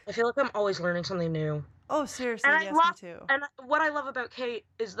work. I feel like I'm always learning something new. Oh, seriously, yes, me too. And what I love about Kate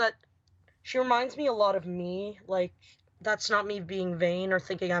is that she reminds me a lot of me. Like, that's not me being vain or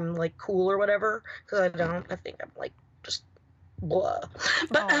thinking I'm, like, cool or whatever, because I don't. I think I'm, like, just blah.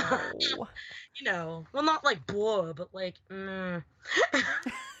 But, well, not like blah, but like,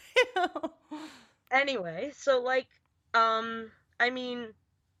 Anyway, so, like, I mean,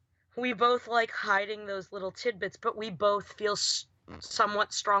 we both like hiding those little tidbits, but we both feel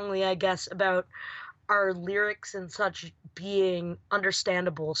somewhat strongly, I guess, about our lyrics and such being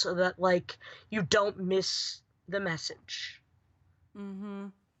understandable so that, like, you don't miss the message. Mm-hmm.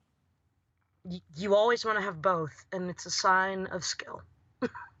 You always want to have both, and it's a sign of skill.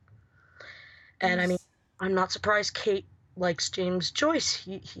 And I mean, I'm not surprised Kate likes James Joyce.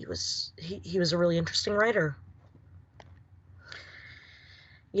 He was a really interesting writer.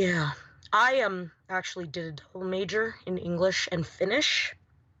 Yeah, I actually did a double major in English and Finnish,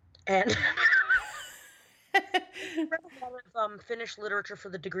 and I read a lot of Finnish literature for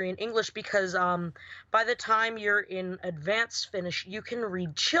the degree in English because by the time you're in advanced Finnish, you can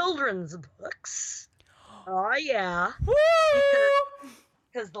read children's books. Oh yeah, woo!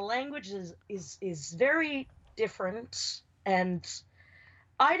 because the language is very different, and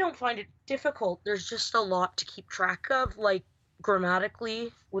I don't find it difficult. There's just a lot to keep track of, like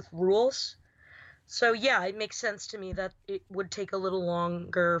grammatically with rules. So yeah, it makes sense to me that it would take a little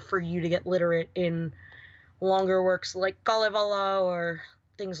longer for you to get literate in longer works like Kalevala or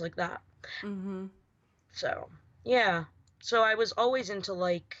things like that. Mm-hmm. So yeah. So I was always into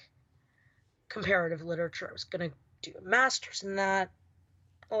like comparative literature. I was gonna do a master's in that,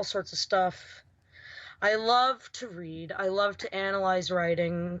 all sorts of stuff. I love to read. I love to analyze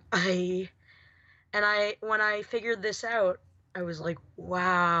writing. When I figured this out, I was like,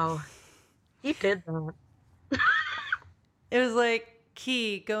 wow, he did that. It was like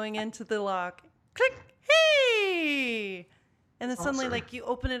key going into the lock. Click. Hey! And then suddenly, Awesome. like, you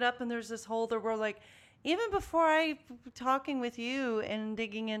open it up and there's this whole other world. Like, even before talking with you and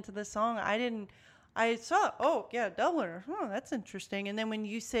digging into the song, I saw, oh, yeah, Dubliner. Oh, that's interesting. And then when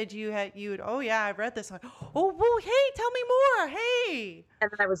you said oh, yeah, I've read this. Like, oh, well, hey, tell me more. Hey.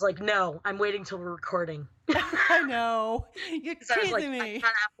 And then I was like, no, I'm waiting till we're recording. I know. You're I was like, kidding I me. kind of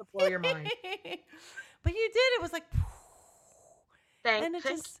have to blow your mind. But you did. It was like, Thank and you.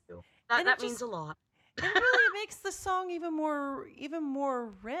 That it means just- a lot. it really makes the song even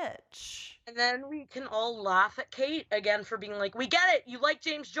more rich. And then we can all laugh at Kate again for being like, we get it, you like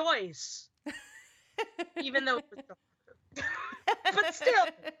James Joyce. Even though it was so true. But still.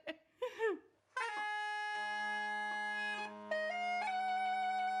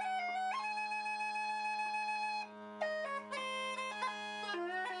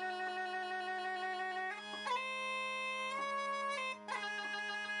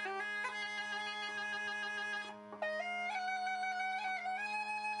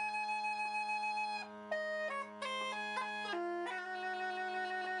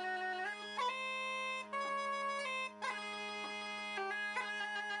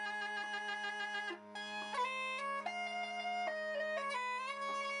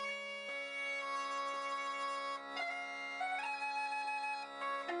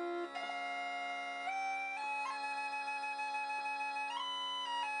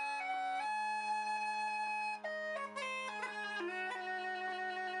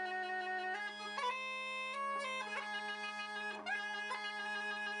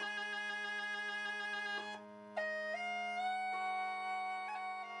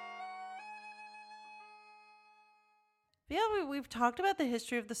 Yeah, we've talked about the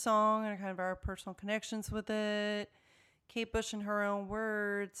history of the song and kind of our personal connections with it. Kate Bush in her own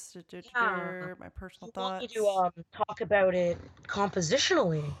words, Yeah. my personal You want me thoughts. to talk about it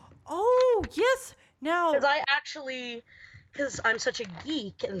compositionally? Oh, yes. Now, Because I'm such a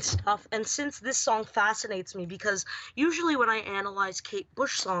geek and stuff, and since this song fascinates me, because usually when I analyze Kate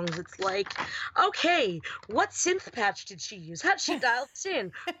Bush songs, it's like, okay, what synth patch did she use? How'd she dial this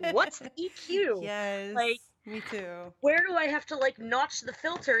in? What's the EQ? yes, Like, me too. where do I have to like notch the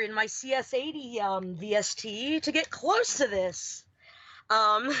filter in my CS80 VST to get close to this?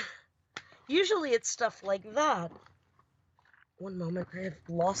 Usually it's stuff like that. One moment, I have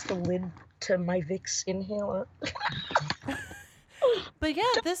lost the lid to my Vicks inhaler. But yeah,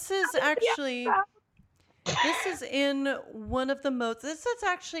 this is in one of the modes. This is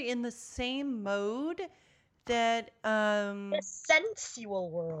actually in the same mode that The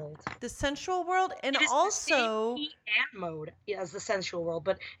sensual world. the sensual world, and It is also the same key and mode as the sensual world,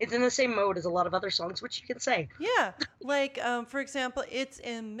 but it's in the same mode as a lot of other songs, which you can say. yeah, like for example, it's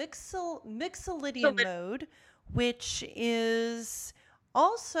in Mixolydian So mode, which is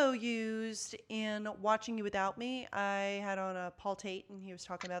also used in Watching You Without Me. I had on a Paul Tate, and he was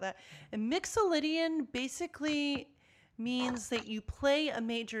talking about that. And Mixolydian basically means that you play a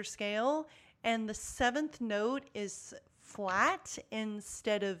major scale, and the seventh note is flat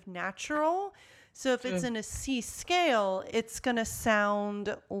instead of natural. So if it's in a C scale, it's going to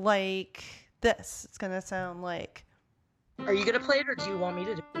sound like this. It's going to sound like. Are you gonna play it, or do you want me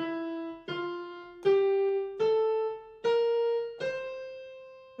to do it?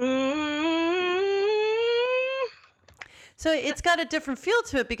 So it's got a different feel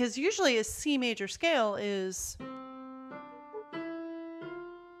to it because usually a C major scale is.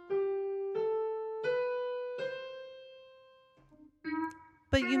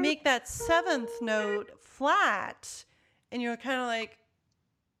 But you make that seventh note flat, and you're kind of like,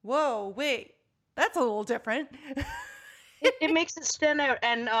 whoa, wait, that's a little different. It makes it stand out,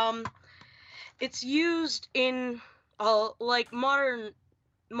 and it's used in like modern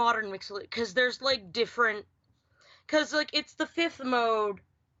mixolydian, because there's like different, because like it's the fifth mode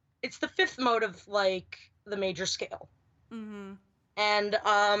of like the major scale. Mm-hmm. And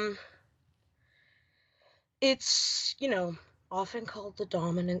it's, you know, often called the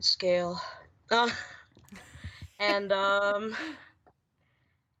dominant scale. And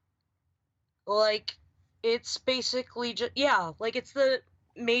like it's basically just like it's the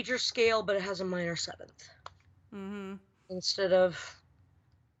major scale, but it has a minor seventh instead of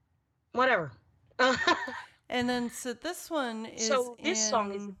whatever. And then, so this one is So this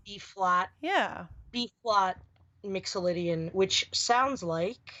song is in B flat. Yeah. B flat Mixolydian, which sounds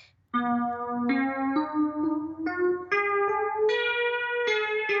like.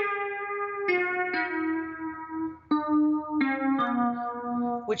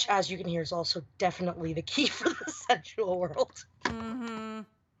 Which, as you can hear, is also definitely the key for the sensual world.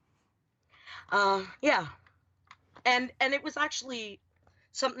 Yeah. And it was actually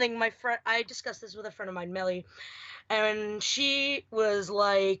something my friend, I discussed this with a friend of mine, Melly, and she was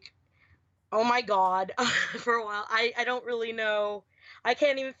like, oh my god, for a while. I don't really know. I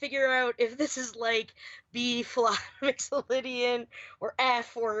can't even figure out if this is like B flat Mixolydian or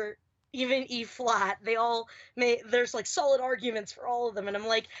F or even E flat. They all there's like solid arguments for all of them, and I'm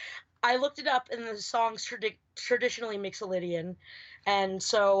like, I looked it up, and the song's traditionally Mixolydian, and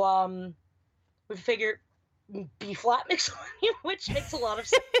so we figured B flat Mixolydian, which makes a lot of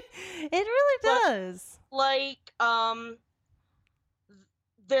sense. It really does. Like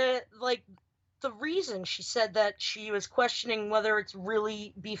the reason she said that she was questioning whether it's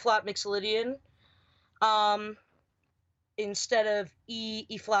really B flat Mixolydian, instead of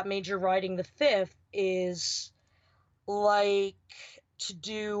E flat major riding the fifth, is like to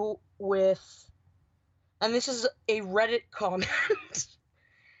do with, and this is a Reddit comment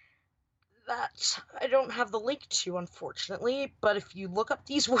that I don't have the link to, unfortunately, but if you look up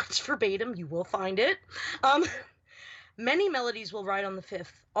these words verbatim, you will find it. Many melodies will ride on the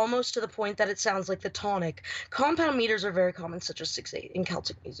fifth, almost to the point that it sounds like the tonic. Compound meters are very common, such as 6/8 in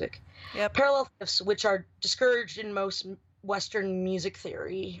Celtic music. Yep. Parallel fifths, which are discouraged in most Western music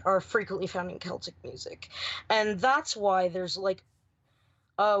theory, are frequently found in Celtic music. And that's why there's like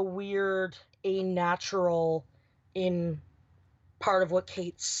a weird natural in part of what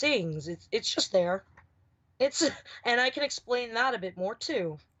Kate sings. It's just there. And I can explain that a bit more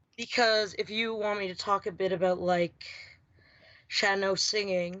too. Because if you want me to talk a bit about, like, Sean-nós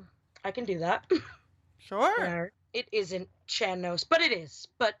singing, I can do that. Sure. It isn't Sean-nós, but it is.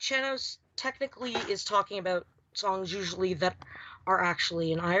 But Sean-nós technically is talking about songs usually that are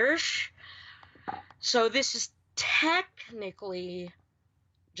actually in Irish. So this is technically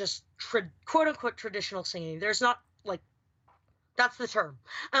just quote-unquote traditional singing. There's not, like, that's the term.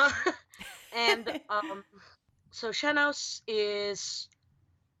 And so Sean-nós is...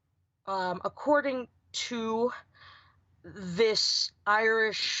 according to this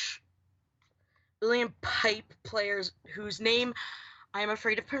Irish William pipe player whose name I am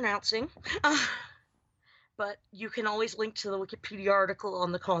afraid of pronouncing, but you can always link to the Wikipedia article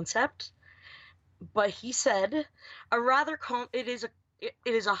on the concept. But he said, it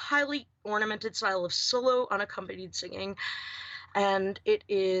is a highly ornamented style of solo unaccompanied singing, and it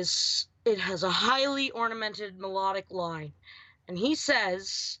has a highly ornamented melodic line. And he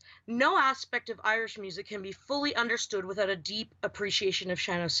says, no aspect of Irish music can be fully understood without a deep appreciation of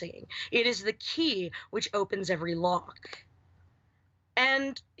Sean-nós singing. It is the key which opens every lock.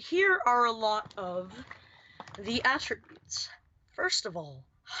 And here are a lot of the attributes. First of all,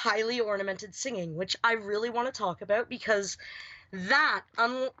 highly ornamented singing, which I really want to talk about because that,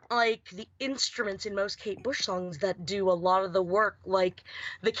 unlike the instruments in most Kate Bush songs that do a lot of the work, like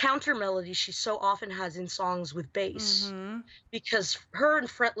the counter melody she so often has in songs with bass, because her and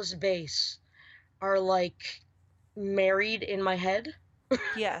fretless bass are like married in my head.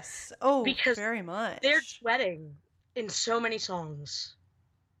 Yes. Oh, because very much. They're sweating in so many songs,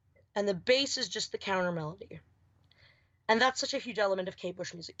 and the bass is just the counter melody, and that's such a huge element of Kate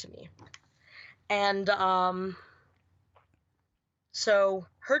Bush music to me. And so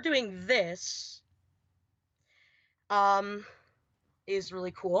her doing this is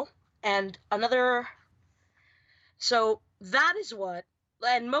really cool. And so that is what,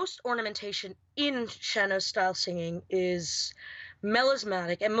 and most ornamentation in Sean-nós style singing is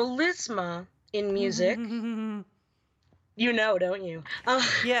melismatic. And melisma in music, you know, don't you?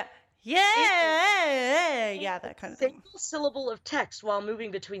 Yeah, that kind of thing. Single syllable of text while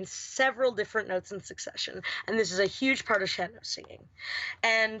moving between several different notes in succession, and this is a huge part of Sean-nós singing.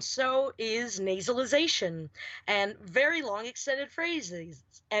 And so is nasalization, and very long extended phrases,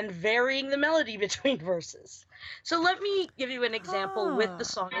 and varying the melody between verses. So let me give you an example with the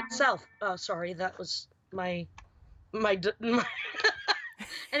song itself. Sorry, that was my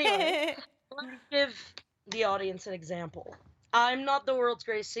Anyway, let me give the audience an example. I'm not the world's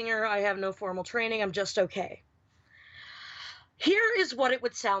greatest singer. I have no formal training. I'm just okay. Here is what it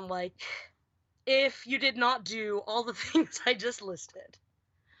would sound like if you did not do all the things I just listed.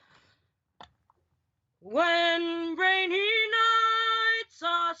 When rainy nights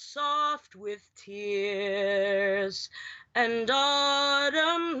are soft with tears, and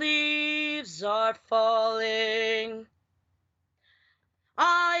autumn leaves are falling,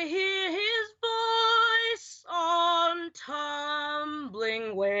 I hear his voice on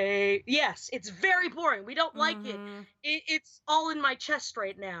tumbling wave. Yes, it's very boring. We don't like it. It's all in my chest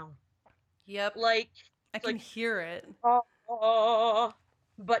right now. Yep. Like, I can hear it. But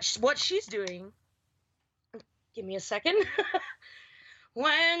what she's doing, give me a second.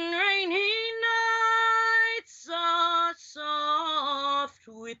 When rainy nights are soft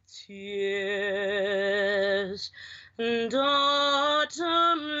with tears, and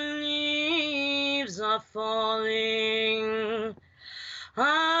autumn leaves are falling,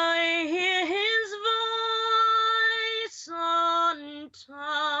 I hear his voice on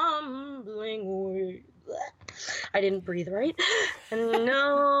tumbling waves. I didn't breathe right. And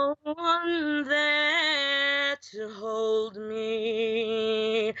no one there to hold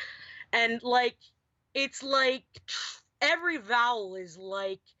me. And like, it's like every vowel is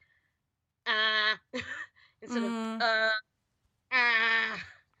like instead of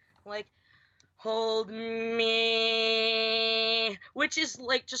like hold me, which is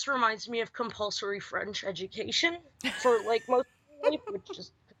like just reminds me of compulsory French education for like most of life, which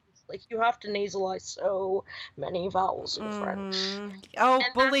is like you have to nasalize so many vowels in French. Oh, And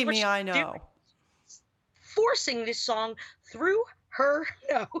believe me, I know. Forcing this song through her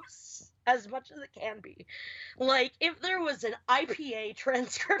nose as much as it can be. Like if there was an IPA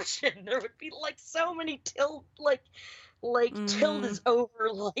transcription, there would be like so many tildes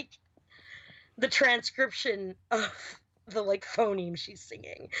over like the transcription of the like phoneme she's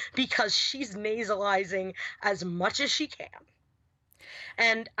singing, because she's nasalizing as much as she can.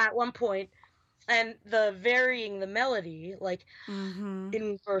 And at one point, and varying the melody, like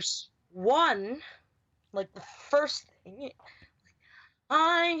in verse 1, like the first thing,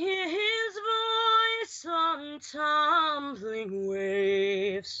 I hear his voice on tumbling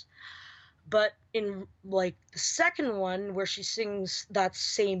waves. But in like the second one, where she sings that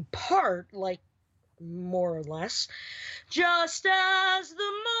same part, like more or less, just as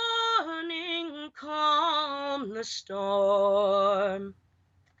the morning calmed the storm.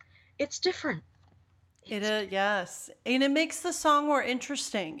 It's different. It is, yes. And it makes the song more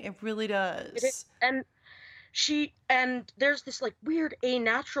interesting. It really does. It is. And there's this like weird A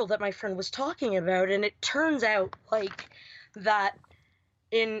natural that my friend was talking about, and it turns out like that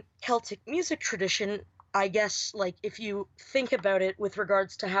in Celtic music tradition, I guess, like if you think about it with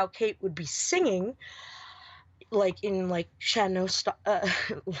regards to how Kate would be singing, like in like Shanno style,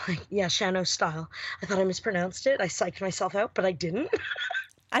 Shanno style. I thought I mispronounced it. I psyched myself out, but I didn't.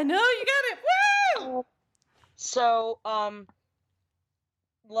 I know, you got it. Woo! So,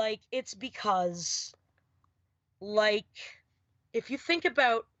 like, it's because, like, if you think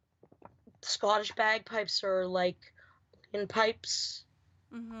about Scottish bagpipes or, like, in pipes,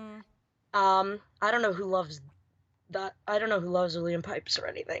 I don't know who loves that. I don't know who loves Uilleann pipes or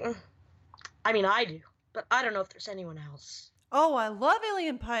anything. I mean, I do, but I don't know if there's anyone else. Oh, I love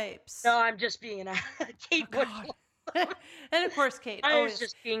Uilleann pipes. No, I'm just being a Kate Bush. And of course, Kate. I was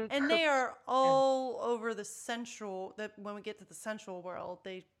just being and they are all over the central. That when we get to the central world,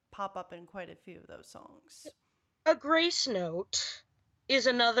 they pop up in quite a few of those songs. A grace note is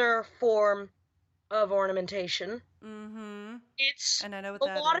another form of ornamentation. It's and I know what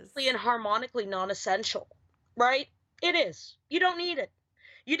melodically and harmonically non-essential, right? It is. You don't need it.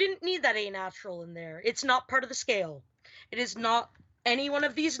 You didn't need that A natural in there. It's not part of the scale. It is not any one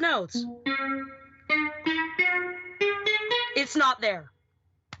of these notes. It's not there.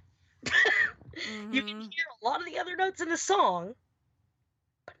 You can hear a lot of the other notes in the song,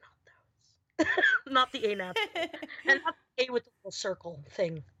 but not those. Not the A natural. And that's A with the little circle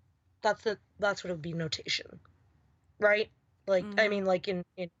thing. That's what it would be notation. Right? Like, I mean, like in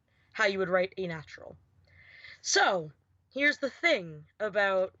how you would write A natural. So, here's the thing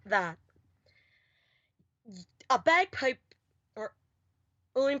about that. A bagpipe or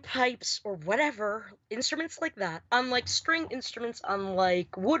Uilleann pipes or whatever, instruments like that, unlike string instruments,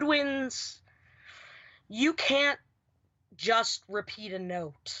 unlike woodwinds, you can't just repeat a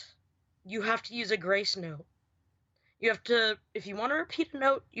note. You have to use a grace note. You have to, if you want to repeat a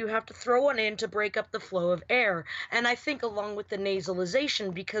note, you have to throw one in to break up the flow of air. And I think along with the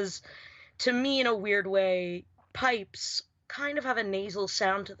nasalization, because to me, in a weird way, pipes kind of have a nasal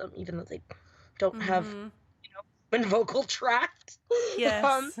sound to them, even though they don't have, an vocal tract.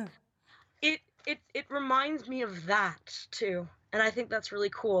 Yes. it reminds me of that too, and I think that's really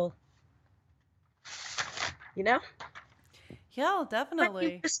cool. You know? Yeah, When you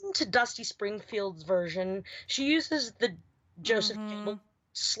definitely. listen to Dusty Springfield's version, she uses the Joseph Mm-hmm. Campbell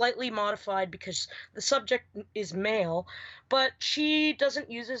slightly modified because the subject is male, but she doesn't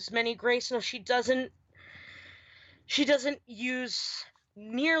use as many grace. No, she doesn't use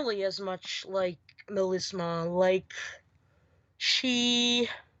nearly as much like melisma. Like she's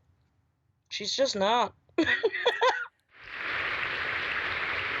just not. I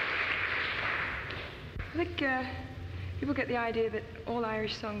think people get the idea that all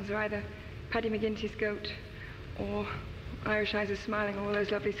Irish songs are either Paddy McGinty's Goat or Irish Eyes Are Smiling, or all those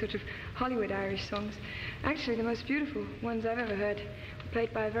lovely sort of Hollywood Irish songs. Actually, the most beautiful ones I've ever heard were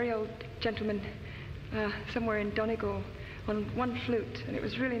played by a very old gentleman somewhere in Donegal on one flute, and it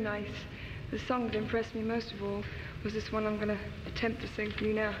was really nice. The song that impressed me most of all was this one I'm going to attempt to sing for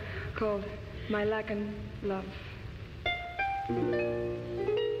you now, called My Lagan Love.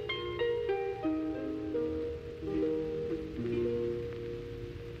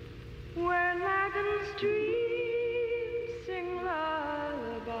 Where Lagan streams sing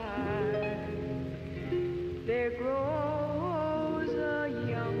lullaby, there grows a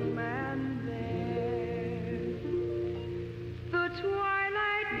young man there. The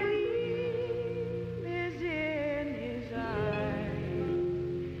twilight gleam is in his eye,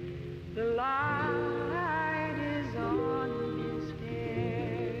 the light is on his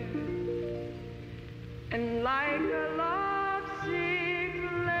hair, and like a lovesick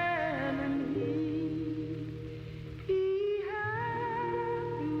lemon he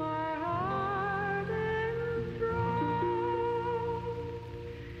had my heart enthralled.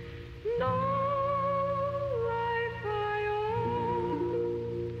 No life I own,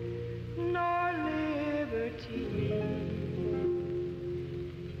 nor liberty.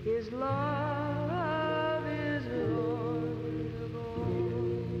 His love is Lord of all.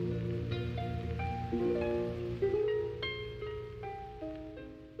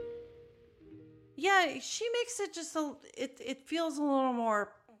 Yeah, she makes it just it feels a little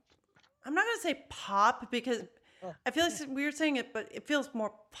more, I'm not going to say pop because I feel like we were saying it, but it feels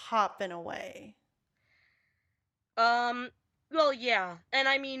more pop in a way. Well, yeah, and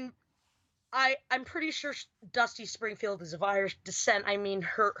I mean, I'm pretty sure Dusty Springfield is of Irish descent. I mean,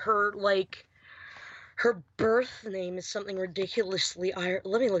 her birth name is something ridiculously Irish.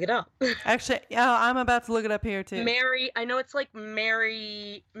 Let me look it up. Actually, yeah, I'm about to look it up here too. Mary, I know it's like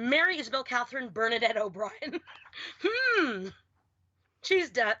Mary Isabel Catherine Bernadette O'Brien.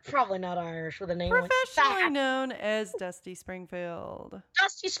 She's probably not Irish with a name like Professionally that. known as Dusty Springfield.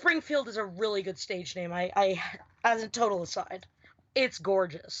 Dusty Springfield is a really good stage name. I as a total aside, it's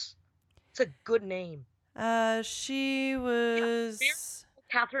gorgeous. It's a good name. She was Mary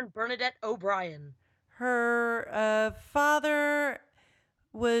Catherine Bernadette O'Brien. Her father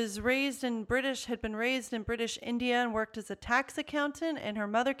had been raised in British India and worked as a tax accountant, and her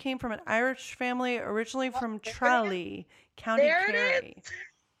mother came from an Irish family originally from Tralee, County Kerry.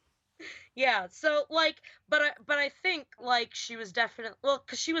 Yeah, so like, but I think like she was definitely, well,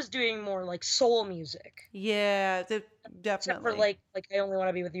 because she was doing more like soul music. Yeah, definitely. Except for like I Only Want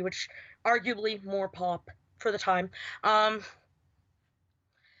to Be With You, which arguably more pop for the time.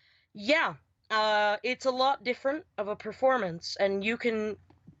 Yeah, it's a lot different of a performance, and you can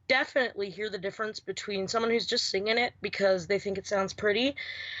definitely hear the difference between someone who's just singing it because they think it sounds pretty,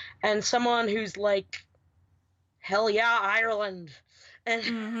 and someone who's like, hell yeah, Ireland,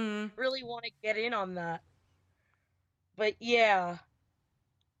 and really want to get in on that. But yeah.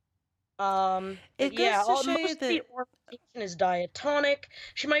 It goes to show you that the orientation is diatonic.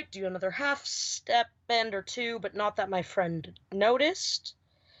 She might do another half step bend or two, but not that my friend noticed.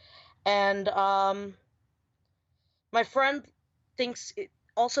 And my friend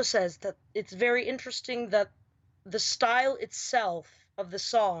also says that it's very interesting that the style itself of the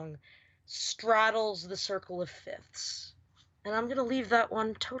song straddles the circle of fifths. And I'm gonna leave that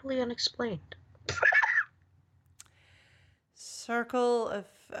one totally unexplained. Circle of,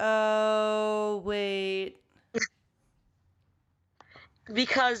 oh wait,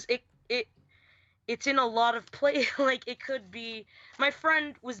 because it's in a lot of play. Like, it could be, my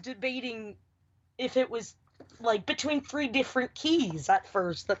friend was debating if it was like between 3 different keys at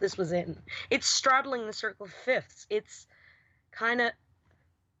first that this was in. It's straddling the circle of fifths. It's kind of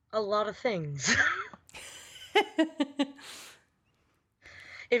a lot of things.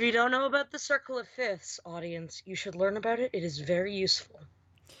 If you don't know about the circle of fifths, audience, you should learn about it. It is very useful.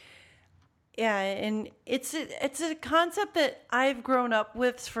 Yeah, and it's a concept that I've grown up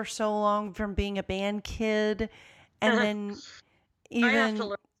with for so long from being a band kid, and then even I have to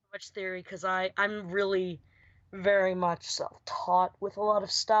learn much theory because I'm really very much self-taught with a lot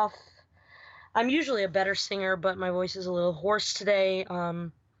of stuff. I'm usually a better singer, but my voice is a little hoarse today.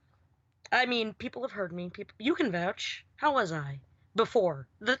 I mean, people have heard me. People, you can vouch. How was I before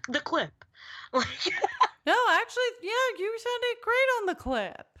the clip? Like, No, actually, yeah, you sounded great on the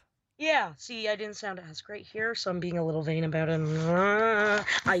clip. yeah. See, I didn't sound as great here, so I'm being a little vain about it.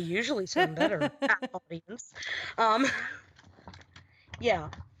 I usually sound better at audience. Yeah.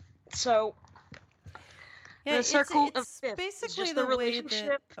 So Yeah, the circle of it's fifth is basically just the the way that.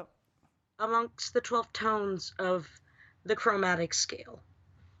 relationship Oh. amongst the 12 tones of the chromatic scale.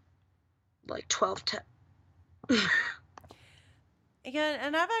 Like 12 Yeah,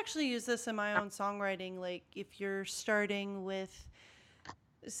 and I've actually used this in my own songwriting. Like, if you're starting with,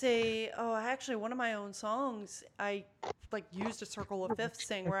 say, actually, one of my own songs, I like used a circle of fifths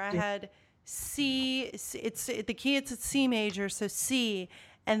thing where I had C. It's the key. It's a C major, so C,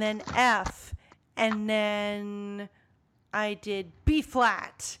 and then F, and then I did B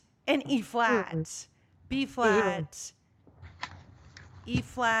flat and E flat, B flat, E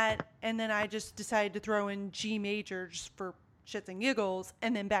flat, and then I just decided to throw in G major just for shits and giggles,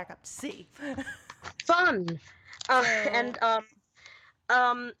 and then back up to C. Fun. And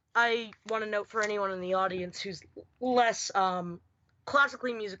I want to note for anyone in the audience who's less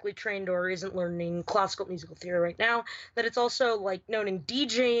classically musically trained or isn't learning classical musical theory right now, that it's also like known in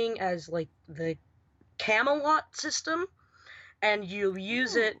DJing as like the Camelot system, and you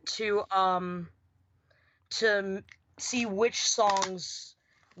use it to see which songs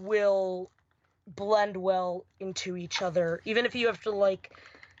will blend well into each other, even if you have to like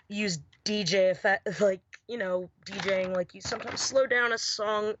use DJ effect, like, you know, DJing, like you sometimes slow down a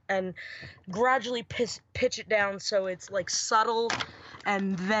song and gradually pitch it down so it's like subtle,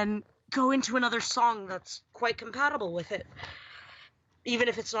 and then go into another song that's quite compatible with it. Even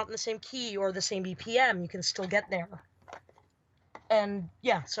if it's not in the same key or the same BPM, you can still get there. And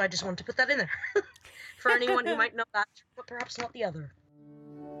yeah, so I just wanted to put that in there for anyone who might know that, but perhaps not the other.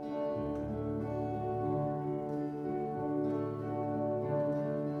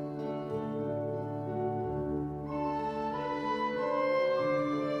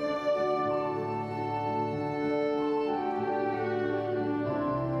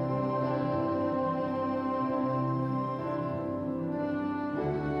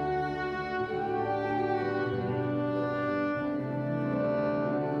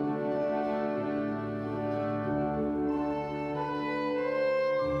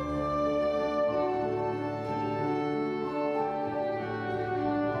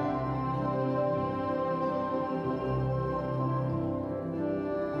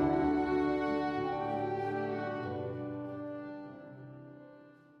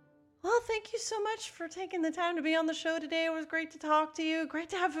 Well, thank you so much for taking the time to be on the show today. It was great to talk to you. Great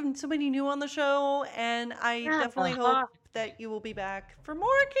to have somebody new on the show. And I definitely hope that you will be back for more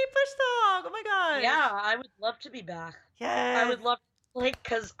Kate Bush talk. Oh my gosh. Yeah, I would love to be back. Yeah. I would love, like,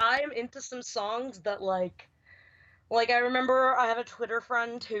 because I'm into some songs that, like, I remember I have a Twitter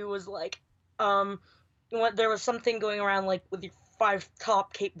friend who was like, there was something going around, like, with your 5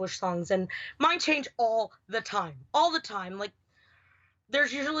 top Kate Bush songs, and mine change all the time. All the time. Like,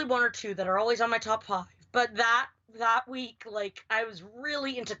 there's usually 1 or 2 that are always on my top 5. But that week, like, I was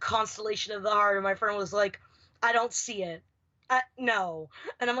really into Constellation of the Heart, and my friend was like, I don't see it. No.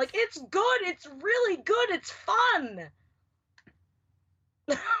 And I'm like, it's good. It's really good. It's fun.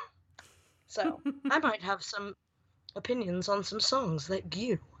 So, I might have some opinions on some songs that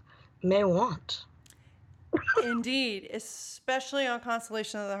you may want. Indeed, especially on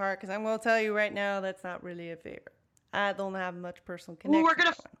Constellation of the Heart, because I'm going to tell you right now, that's not really a favorite. I don't have much personal connection. Ooh, we're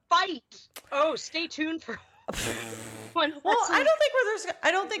gonna fight. Oh, stay tuned for. Well, I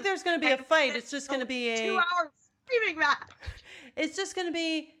don't think there's going to be a fight. It's just going to be a 2-hour screaming match. It's just going to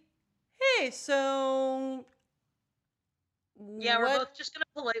be, hey, so. Yeah, we're both just gonna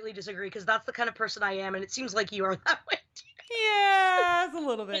politely disagree because that's the kind of person I am, and it seems like you are that way too. Yeah, it's a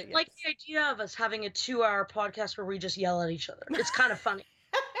little bit. Like the idea of us having a 2-hour podcast where we just yell at each other. It's kind of funny.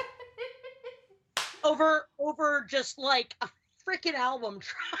 over just like a freaking album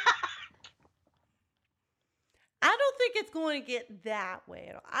track. I don't think it's going to get that way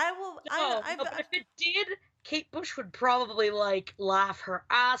at all. I will. No, but if it did, Kate Bush would probably like laugh her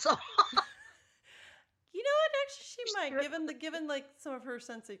ass off. You know what? Actually, she might. Given like some of her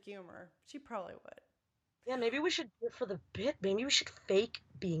sense of humor, she probably would. Yeah, maybe we should do it for the bit. Maybe we should fake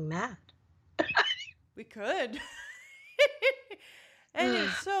being mad. We could. Anyway,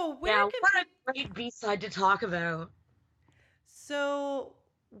 so what a great B-side to talk about. So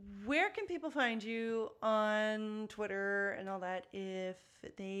where can people find you on Twitter and all that if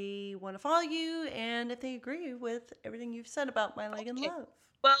they want to follow you and if they agree with everything you've said about My Lagan Love?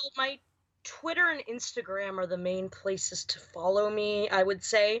 Well, my Twitter and Instagram are the main places to follow me, I would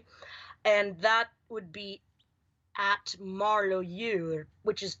say. And that would be at Marlodjur,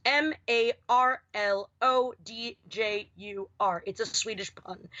 which is Marlodjur. It's a Swedish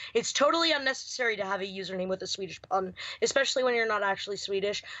pun. It's totally unnecessary to have a username with a Swedish pun, especially when you're not actually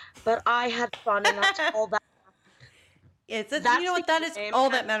Swedish. But I had fun, and that's all that. You know what? That is all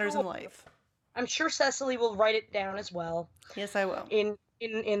that matters in life. I'm sure Cecily will write it down as well. Yes, I will. In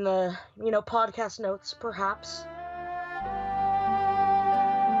the podcast notes, perhaps.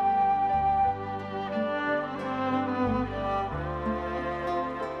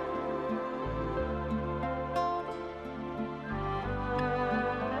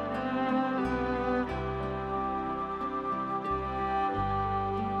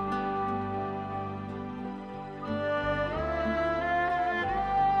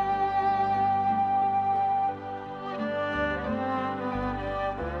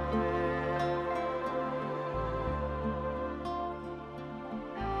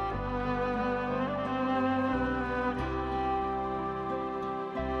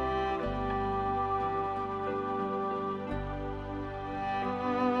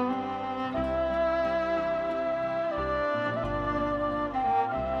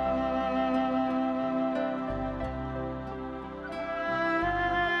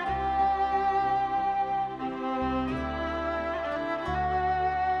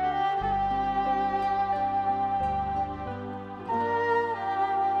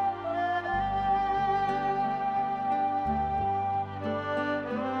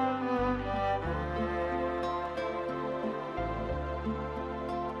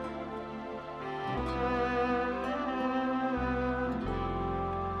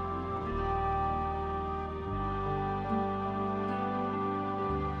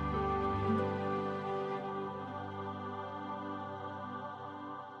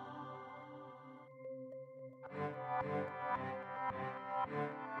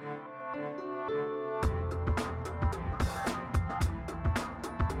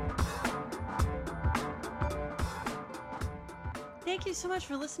 Thank you so much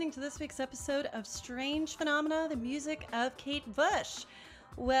for listening to this week's episode of Strange Phenomena, the music of Kate Bush.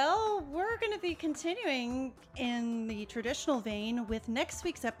 Well, we're going to be continuing in the traditional vein with next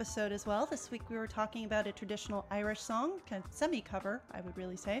week's episode as well. This week we were talking about a traditional Irish song, kind of semi-cover, I would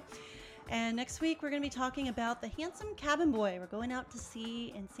really say. And next week we're going to be talking about the handsome cabin boy. We're going out to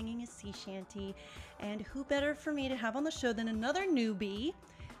sea and singing a sea shanty. And who better for me to have on the show than another newbie,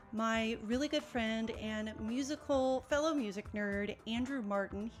 my really good friend and fellow music nerd, Andrew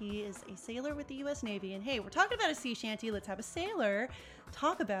Martin. He is a sailor with the U.S. Navy. And hey, we're talking about a sea shanty. Let's have a sailor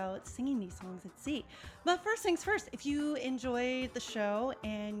talk about singing these songs at sea. But first things first, if you enjoyed the show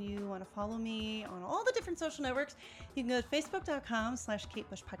and you want to follow me on all the different social networks, you can go to facebook.com/Kate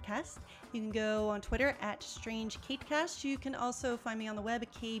Bush Podcast. You can go on Twitter at StrangeKateCast. You can also find me on the web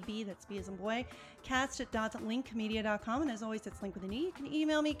at KB, that's B as in boy, cast.linkmedia.com. And as always, it's link with an E. You can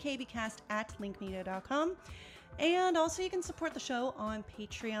email me, kbcast@linkmedia.com. And also you can support the show on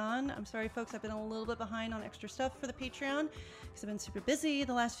Patreon. I'm sorry, folks, I've been a little bit behind on extra stuff for the Patreon because I've been super busy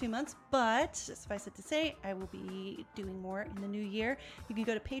the last few months, but suffice it to say, I will be doing more in the new year. You can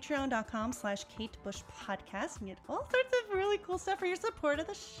go to patreon.com/Kate Bush Podcast and get all sorts of really cool stuff for your support of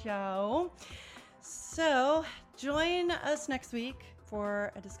the show. So join us next week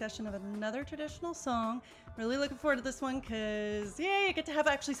for a discussion of another traditional song. Really looking forward to this one because, yeah, you get to have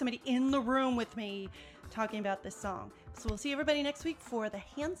actually somebody in the room with me talking about this song. So we'll see everybody next week for The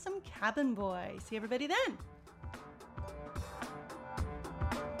Handsome Cabin Boy. See everybody then.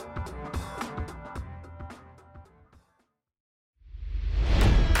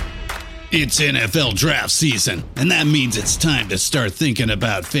 It's NFL draft season, and that means it's time to start thinking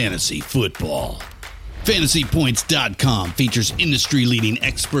about fantasy football. FantasyPoints.com features industry-leading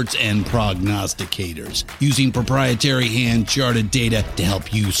experts and prognosticators using proprietary hand-charted data to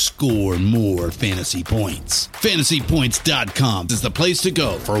help you score more fantasy points. FantasyPoints.com is the place to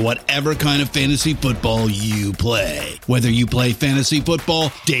go for whatever kind of fantasy football you play. Whether you play fantasy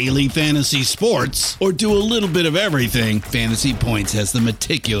football, daily fantasy sports, or do a little bit of everything, Fantasy Points has the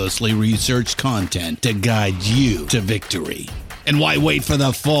meticulously researched content to guide you to victory. And why wait for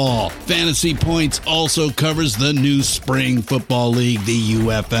the fall? Fantasy Points also covers the new spring football league, the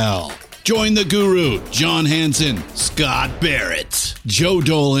UFL. Join the guru, John Hansen, Scott Barrett, Joe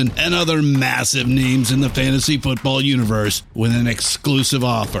Dolan, and other massive names in the fantasy football universe with an exclusive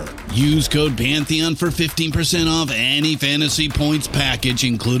offer. Use code Pantheon for 15% off any Fantasy Points package,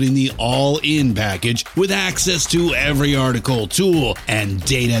 including the all-in package with access to every article, tool, and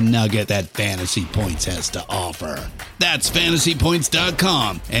data nugget that Fantasy Points has to offer. That's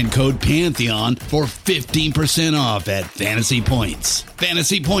fantasypoints.com and code Pantheon for 15% off at Fantasy Points.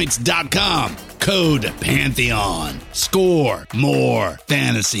 Fantasypoints.com, code Pantheon. Score more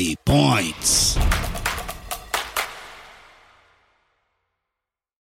fantasy points.